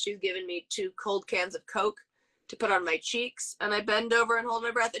past, she's given me 2 cold cans of Coke to put on my cheeks, and I bend over and hold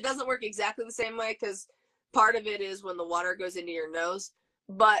my breath. It doesn't work exactly the same way because part of it is when the water goes into your nose,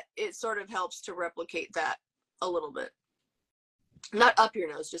 but it sort of helps to replicate that a little bit. Not up your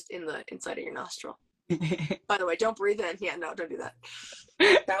nose, just in the inside of your nostril. By the way, don't breathe in. Yeah, no, don't do that.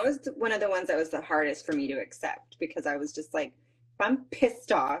 That was one of the ones that was the hardest for me to accept, because I was just like, if I'm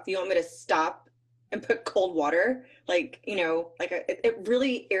pissed off, you want me to stop and put cold water? It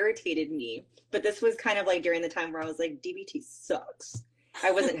really irritated me. But this was kind of like during the time where I was like, DBT sucks.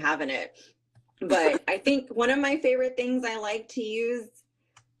 I wasn't having it. But I think one of my favorite things I like to use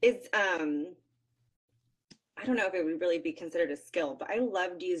is, I don't know if it would really be considered a skill, but I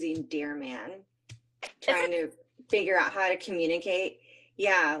loved using Dear Man, trying to figure out how to communicate.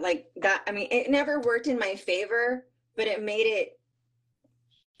 Yeah, like that. It never worked in my favor, but it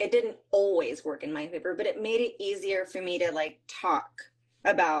didn't always work in my favor, but it made it easier for me to like talk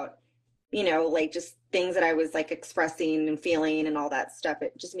about, like just things that I was like expressing and feeling and all that stuff.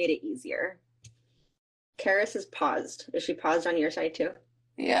 It just made it easier. Karis is paused. Is she paused on your side too?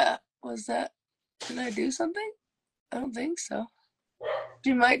 Yeah. Was that? Did I do something? I don't think so.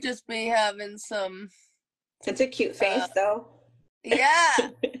 She might just be having some. It's a cute face, though.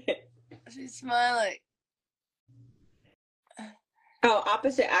 Yeah. She's smiling. Oh,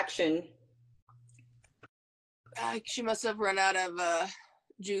 opposite action. She must have run out of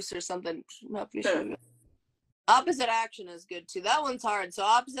juice or something. Huh. Opposite action is good too. That one's hard. So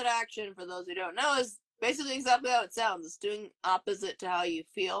opposite action, for those who don't know, is basically exactly how it sounds. It's doing opposite to how you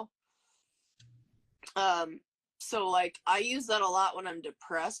feel. So like I use that a lot when I'm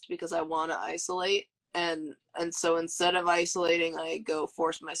depressed because I want to isolate, and so instead of isolating, I go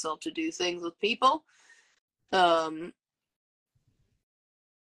force myself to do things with people.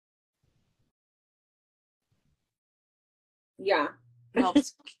 Yeah.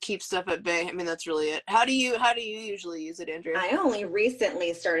 Helps keep stuff at bay. I mean, that's really it. How do you usually use it, Andrea? I only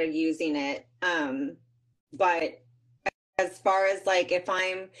recently started using it. But as far as like if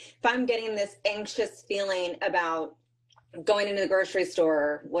I'm getting this anxious feeling about going into the grocery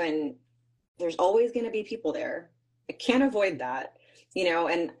store when there's always going to be people there, I can't avoid that,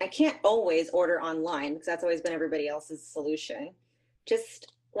 and I can't always order online because that's always been everybody else's solution.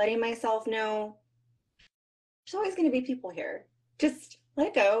 Just letting myself know there's always going to be people here. Just let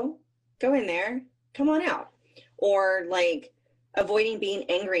it go in there, come on out. Or like avoiding being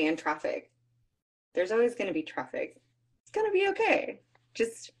angry in traffic. There's always going to be traffic. It's going to be okay.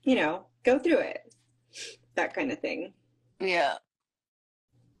 Just, go through it. That kind of thing. Yeah.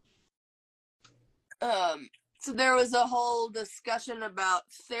 So there was a whole discussion about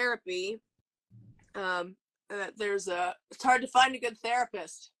therapy. It's hard to find a good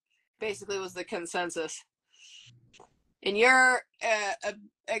therapist, basically was the consensus. In your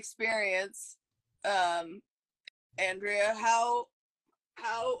experience, Andrea, how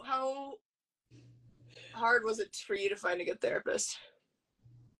hard was it for you to find a good therapist?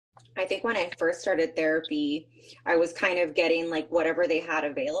 I think when I first started therapy, I was kind of getting like whatever they had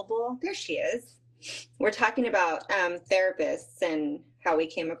available. There she is. We're talking about therapists and how we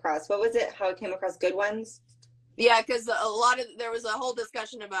came across, what was it? How we came across good ones? Yeah, because there was a whole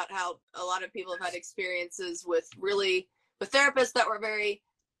discussion about how a lot of people have had experiences with therapists that were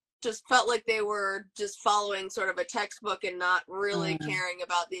just felt like they were just following sort of a textbook and not really caring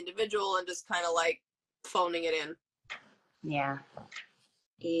about the individual and just kind of like phoning it in. Yeah.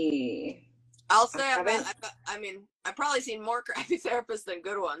 I'll say I've probably seen more crappy therapists than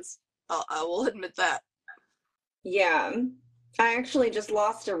good ones. I will admit that. Yeah. I actually just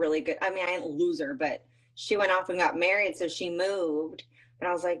lost a really good, I didn't lose her, but she went off and got married, so she moved. And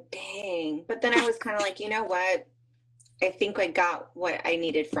I was like, dang. But then I was kind of like, you know what? I think I got what I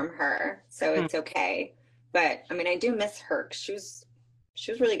needed from her, so it's okay. But I do miss her. She was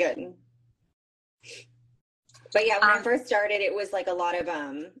really good. But yeah, when I first started, it was like a lot of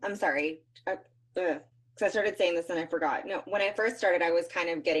I'm sorry, because I started saying this and I forgot. No, when I first started, I was kind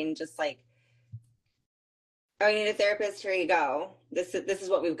of getting just like, oh, you need a therapist. Here you go. This is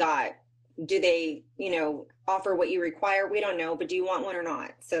what we've got. Do they, offer what you require? We don't know, but do you want one or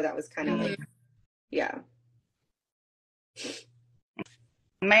not? So that was kind of like, yeah.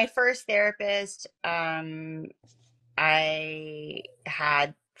 My first therapist, I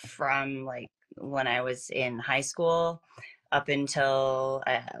had from like when I was in high school up until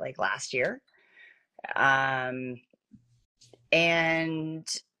like last year. And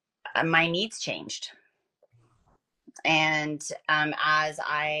my needs changed. And as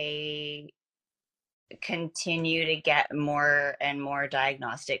I continue to get more and more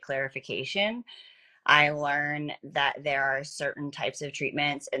diagnostic clarification, I learn that there are certain types of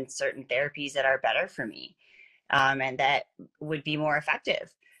treatments and certain therapies that are better for me, and that would be more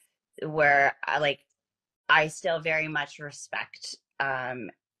effective. Where I still very much respect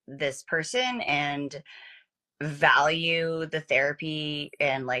this person and value the therapy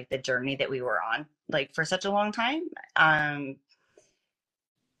and like the journey that we were on like for such a long time.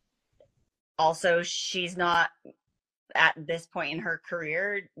 Also, she's not at this point in her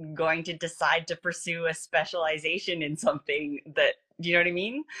career going to decide to pursue a specialization in something that, do you know what I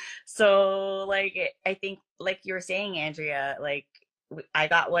mean? So like I think like you were saying, Andrea, like I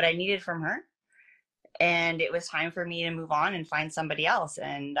got what I needed from her and it was time for me to move on and find somebody else.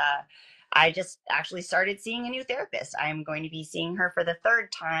 And I just actually started seeing a new therapist. I'm going to be seeing her for the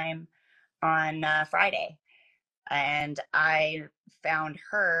third time on Friday, and I found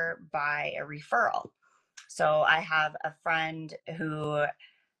her by a referral. So I have a friend who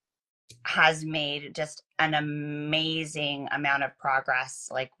has made just an amazing amount of progress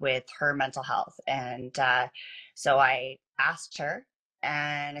like with her mental health. And so I asked her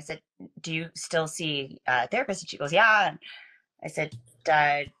and I said, do you still see a therapist? And she goes, yeah. And I said,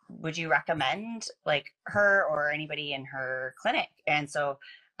 would you recommend like her or anybody in her clinic? And so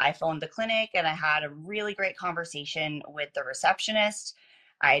I phoned the clinic and I had a really great conversation with the receptionist.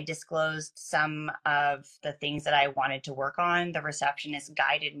 I disclosed some of the things that I wanted to work on. The receptionist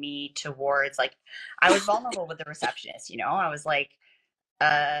guided me towards, like, I was vulnerable with the receptionist, you know, I was like,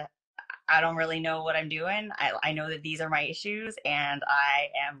 I don't really know what I'm doing. I know that these are my issues and I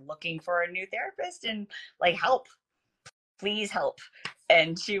am looking for a new therapist, and like, help, please help.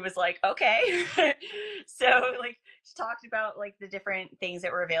 And she was like, okay. So like, she talked about like the different things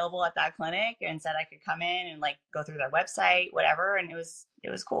that were available at that clinic and said I could come in and like go through their website, whatever. And it was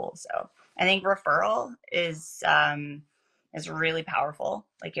cool. So I think referral is really powerful.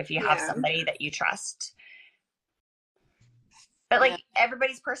 Like if you have somebody that you trust. But like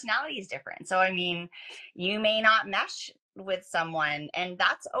everybody's personality is different. So I mean, you may not mesh with someone, and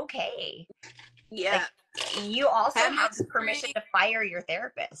that's okay. Yeah. Like, you also have permission to fire your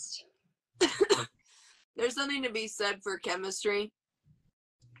therapist. There's something to be said for chemistry.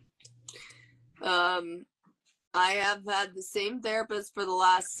 I have had the same therapist for the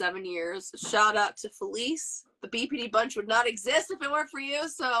last 7 years. Shout out to Felice. The BPD bunch would not exist if it weren't for you.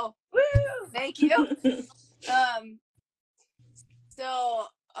 So, woo! Thank you.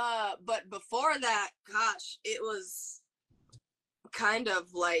 But before that, gosh, it was kind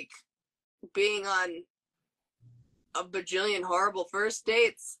of like being on a bajillion horrible first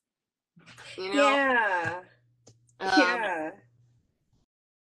dates, you know? Yeah.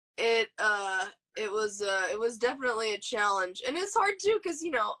 It was definitely a challenge, and it's hard too, because,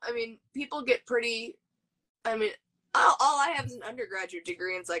 you know, I mean, people get pretty, I mean, all I have is an undergraduate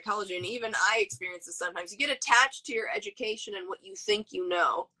degree in psychology, and even I experience this sometimes. You get attached to your education and what you think you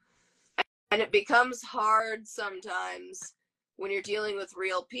know, and it becomes hard sometimes when you're dealing with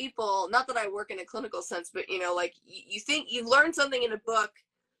real people. Not that I work in a clinical sense, but, you know, like, you think you learn something in a book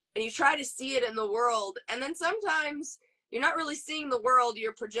and you try to see it in the world, and then sometimes you're not really seeing the world,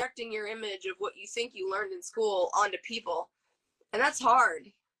 you're projecting your image of what you think you learned in school onto people, and that's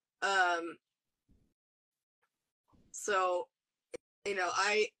hard. So, you know,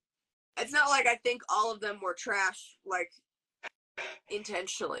 it's not like I think all of them were trash, like,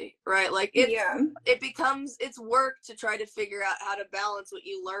 intentionally, right? Like, it's work to try to figure out how to balance what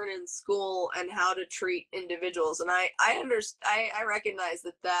you learn in school and how to treat individuals. And I recognize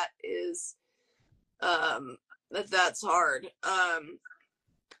that is, that's hard.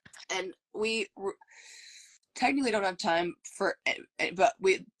 And we technically don't have time for it, but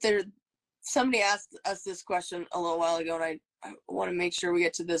somebody asked us this question a little while ago, and I want to make sure we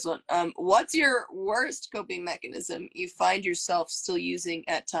get to this one. What's your worst coping mechanism you find yourself still using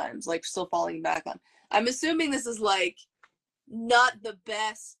at times, like still falling back on? I'm assuming this is like not the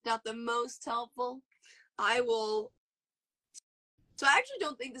best, not the most helpful. So I actually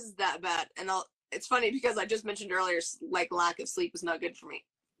don't think this is that bad. And it's funny because I just mentioned earlier, like, lack of sleep is not good for me,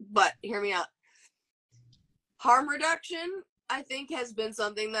 but hear me out. Harm reduction, I think, has been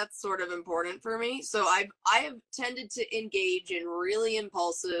something that's sort of important for me. So I have tended to engage in really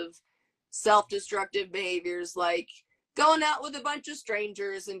impulsive, self-destructive behaviors, like going out with a bunch of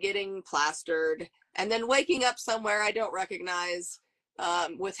strangers and getting plastered, and then waking up somewhere I don't recognize,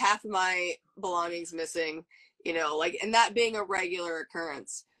 with half of my belongings missing, you know, like, and that being a regular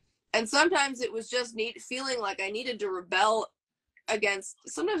occurrence. And sometimes it was just feeling like I needed to rebel against,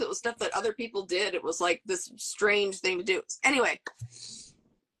 sometimes it was stuff that other people did. It was like this strange thing to do. Anyway,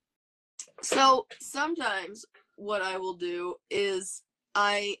 so sometimes what I will do is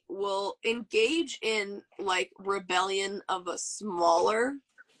I will engage in like rebellion of a smaller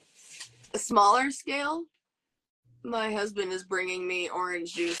scale. My husband is bringing me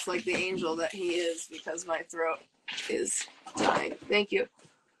orange juice like the angel that he is, because my throat is dying. Thank you.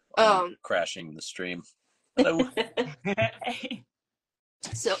 Crashing the stream. Hello.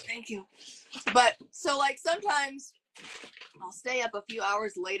 So thank you. But so, like, sometimes I'll stay up a few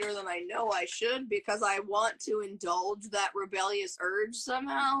hours later than I know I should because I want to indulge that rebellious urge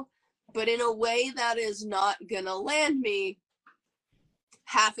somehow, but in a way that is not gonna land me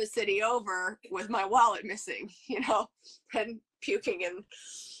half a city over with my wallet missing, you know, and puking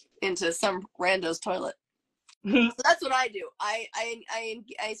into some rando's toilet. So that's what I do.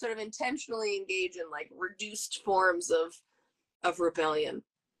 I sort of intentionally engage in like reduced forms of rebellion,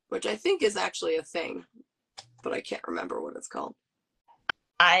 which I think is actually a thing, but I can't remember what it's called.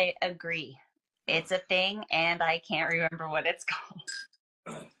 I agree. It's a thing, and I can't remember what it's called.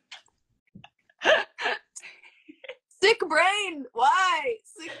 Sick brain. Why?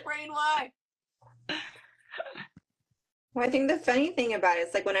 Sick brain. Why? Well, I think the funny thing about it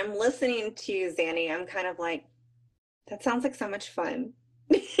is, like, when I'm listening to you, Zanny, I'm kind of like, that sounds like so much fun.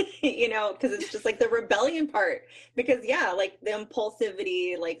 You know, because it's just like the rebellion part. Because, yeah, like the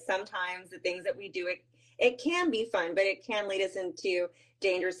impulsivity, like sometimes the things that we do, it can be fun, but it can lead us into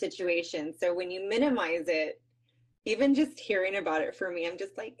dangerous situations. So when you minimize it, even just hearing about it for me, I'm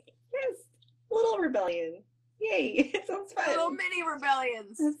just like, yes, little rebellion. Yay. It sounds fun. Little mini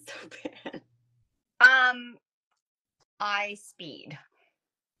rebellions. That's so bad. I speed.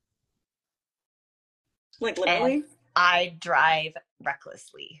 Like literally? And I drive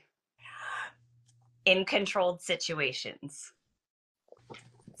recklessly in controlled situations.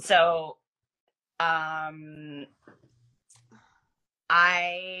 So, I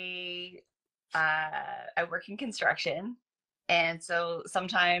work in construction, and so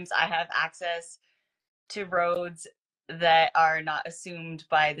sometimes I have access to roads that are not assumed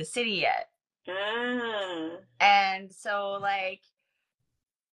by the city yet. And so like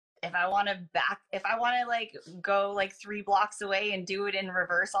if I want to like go like 3 blocks away and do it in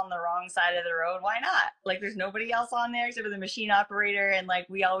reverse on the wrong side of the road, why not? Like there's nobody else on there except for the machine operator, and like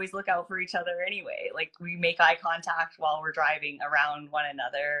we always look out for each other anyway. Like we make eye contact while we're driving around one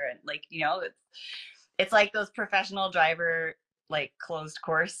another, and like, you know, it's like those professional driver like closed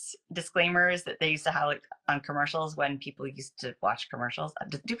course disclaimers that they used to have like on commercials when people used to watch commercials.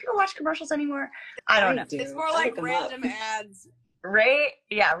 Do people watch commercials anymore? I don't know. It's more like random ads. Right?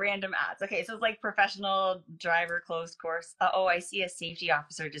 Yeah, random ads. Okay, so it's like professional driver closed course. Oh, I see a safety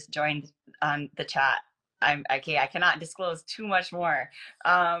officer just joined on the chat. I'm okay. I cannot disclose too much more.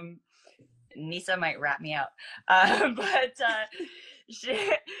 Nisa might rat me out. But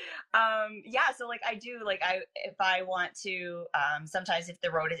yeah. So like I do like if I want to, sometimes if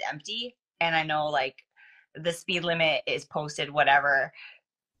the road is empty and I know like the speed limit is posted, whatever.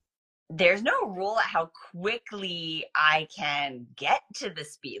 There's no rule at how quickly I can get to the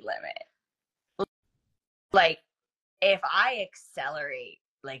speed limit. Like, if I accelerate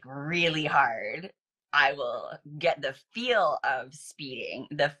like really hard, I will get the feel of speeding,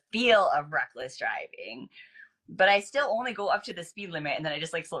 the feel of reckless driving, but I still only go up to the speed limit and then I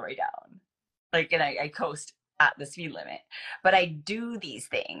just like slow right down. Like, and I coast at the speed limit, but I do these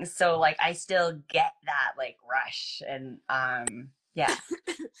things. So like, I still get that like rush and, yeah.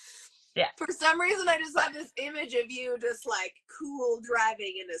 Yeah. For some reason, I just have this image of you just like cool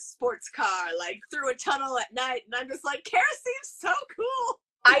driving in a sports car, like through a tunnel at night. And I'm just like, Kara seems so cool.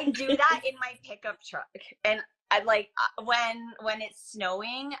 I do that in my pickup truck. And I like when it's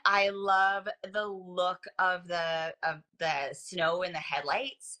snowing, I love the look of the snow in the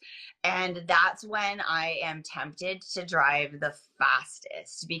headlights. And that's when I am tempted to drive the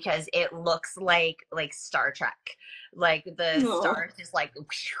fastest because it looks like Star Trek. Like the stars just like,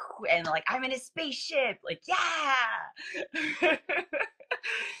 and like I'm in a spaceship, like, yeah.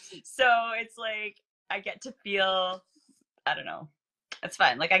 So it's like I get to feel, I don't know, it's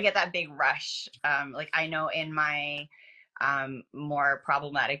fun. Like I get that big rush. Like I know in my more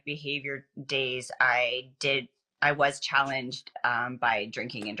problematic behavior days, I was challenged by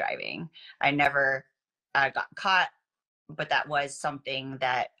drinking and driving. I never got caught, but that was something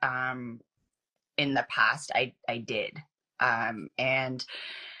that in the past I did. And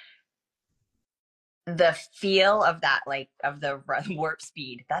the feel of that, like of the warp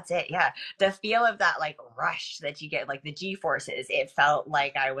speed, that's it. Yeah. The feel of that like rush that you get, like the G-forces, it felt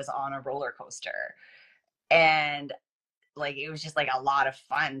like I was on a roller coaster. And like, it was just like a lot of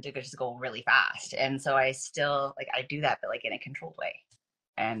fun to just go really fast. And so I still like, I do that, but like in a controlled way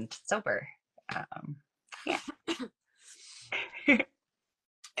and sober. Yeah.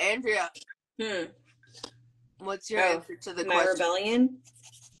 Andrea. What's your answer to the my question? Rebellion?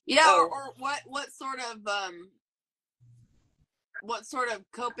 Yeah, or what sort of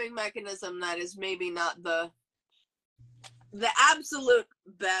coping mechanism that is maybe not the absolute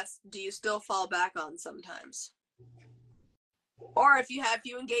best do you still fall back on sometimes? Or if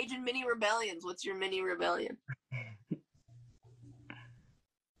you engage in mini rebellions, what's your mini rebellion?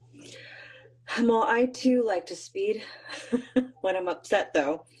 Well, I too like to speed when I'm upset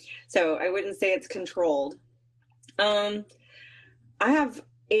though. So I wouldn't say it's controlled. I have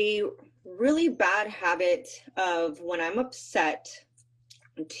a really bad habit of when I'm upset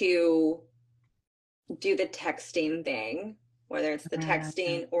to do the texting thing, whether it's the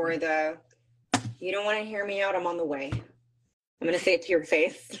texting or the, you don't want to hear me out, I'm on the way. I'm going to say it to your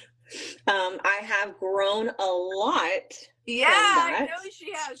face. I have grown a lot. Yeah, I know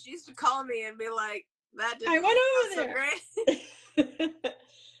she has. She used to call me and be like, that didn't I went over there. So great.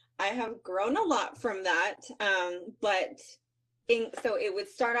 I have grown a lot from that. So it would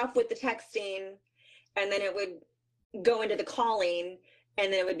start off with the texting and then it would go into the calling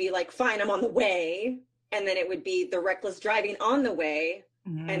and then it would be like, fine, I'm on the way. And then it would be the reckless driving on the way.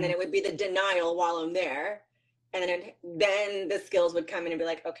 Mm-hmm. And then it would be the denial while I'm there. And then the skills would come in and be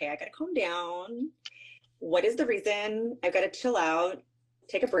like, okay, I got to calm down. what is the reason? I've got to chill out,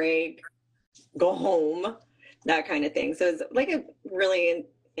 take a break, go home, that kind of thing. So it's like a really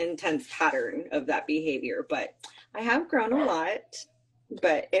intense pattern of that behavior, but I have grown a lot.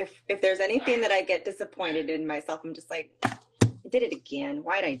 But if there's anything that I get disappointed in myself, I'm just like, I did it again.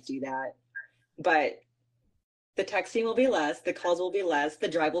 Why did I do that? But the texting will be less, the calls will be less, the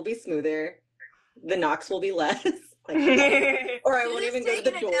drive will be smoother, the knocks will be less. Like, or I won't even go to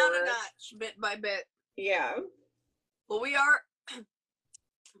the door. Down a notch, bit by bit. Yeah. Well, we are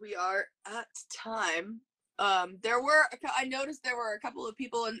at time. I noticed there were a couple of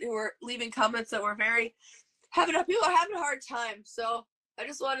people who were leaving comments that were people are having a hard time. So I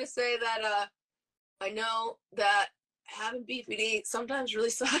just want to say that I know that having BPD sometimes really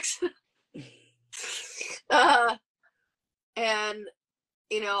sucks. And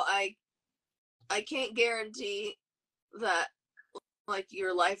I can't guarantee that like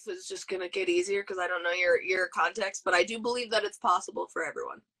your life is just gonna get easier because I don't know your context, but I do believe that it's possible for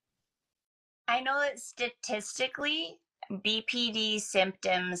everyone. I know that statistically BPD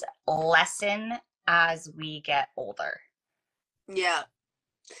symptoms lessen as we get older. Yeah.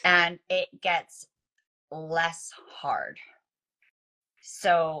 And it gets less hard.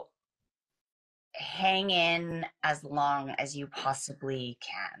 So hang in as long as you possibly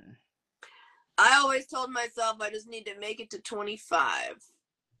can. I always told myself I just need to make it to 25.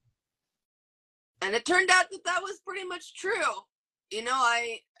 And it turned out that was pretty much true. When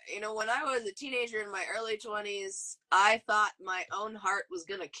I was a teenager in my early 20s, I thought my own heart was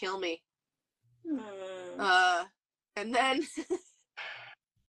going to kill me. And then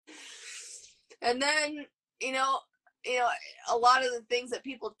a lot of the things that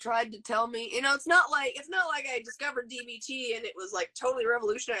people tried to tell me, it's not like I discovered DBT and it was like totally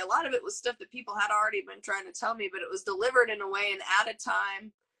revolutionary. A lot of it was stuff that people had already been trying to tell me, but it was delivered in a way and at a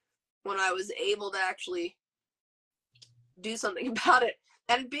time when I was able to actually do something about it.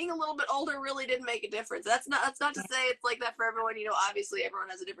 And being a little bit older really did make a difference. That's not to say it's like that for everyone. Obviously everyone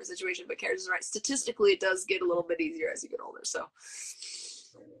has a different situation, but Kara's is right. Statistically, it does get a little bit easier as you get older. So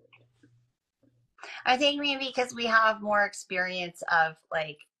I think maybe because we have more experience of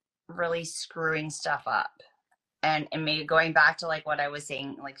like really screwing stuff up. And maybe going back to like what I was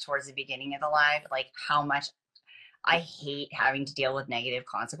saying, like towards the beginning of the live, like how much I hate having to deal with negative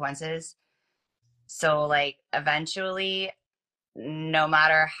consequences. So like eventually, no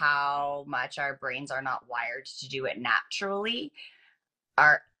matter how much our brains are not wired to do it naturally,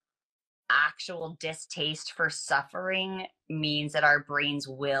 our actual distaste for suffering means that our brains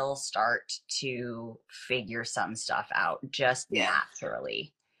will start to figure some stuff out just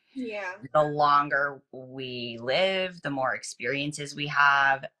naturally. Yeah. The longer we live, the more experiences we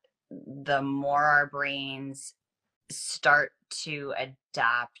have, the more our brains start to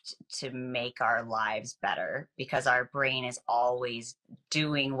adapt to make our lives better, because our brain is always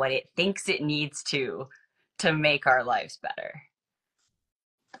doing what it thinks it needs to make our lives better.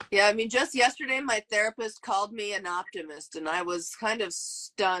 Yeah, I mean, just yesterday, my therapist called me an optimist, and I was kind of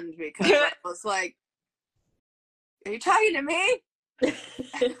stunned because I was like, are you talking to me?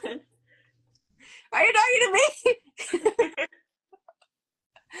 Are you talking to me?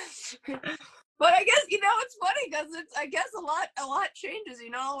 But I guess, it's funny because I guess a lot changes.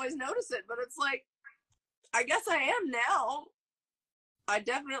 You don't always notice it, but it's like, I guess I am now. I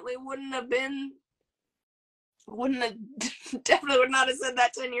definitely definitely would not have said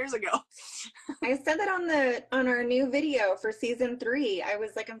that 10 years ago. I said that on our new video for season 3. I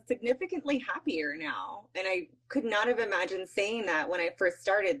was like, I'm significantly happier now. And I could not have imagined saying that when I first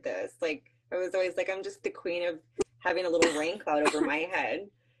started this. Like, I was always like, I'm just the queen of having a little rain cloud over my head.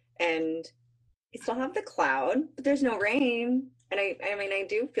 And I still have the cloud, but there's no rain. And I mean, I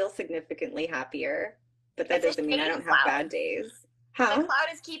do feel significantly happier, but that doesn't mean I don't have bad days. Huh? The cloud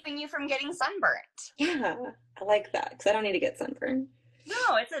is keeping you from getting sunburnt. Yeah, I like that because I don't need to get sunburned.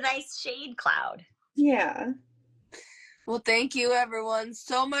 No, it's a nice shade cloud. Yeah. Well, thank you everyone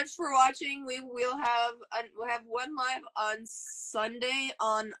so much for watching. We'll have one live on Sunday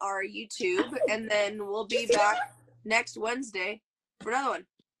on our YouTube, and then we'll be back next Wednesday for another one.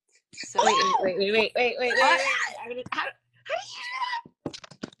 So wait. How did you do that?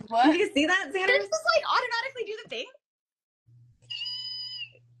 What? Did you see that, Xander? Did it just like automatically do the thing?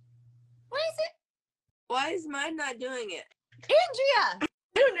 What is it? Why is mine not doing it? Andrea!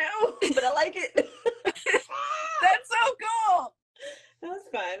 I don't know, but I like it. That's so cool! That was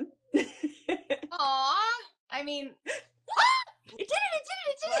fun. Aww. I mean, it did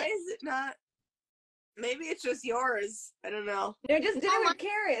it. Why is it not? Maybe it's just yours. I don't know. No, just did it with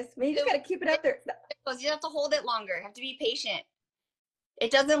Karis. Maybe you just gotta keep it out there. You have to hold it longer. You have to be patient.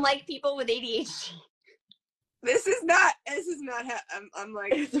 It doesn't like people with ADHD. This is not I'm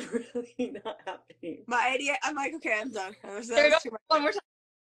like, it's really not happening. My idea, I'm like, okay, I'm done. One more time.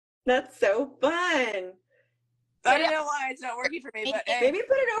 That's so fun. I don't know why it's not working for me, but hey. Maybe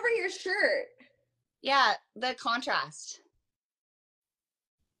put it over your shirt. Yeah, the contrast.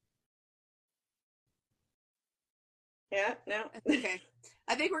 Yeah, no. Okay.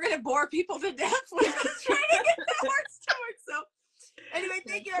 I think we're going to bore people to death with us trying to get that works to work. So, anyway,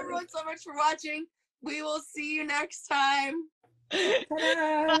 thank you everyone so much for watching. We will see you next time.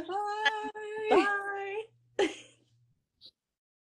 Ta-da. Bye. Bye.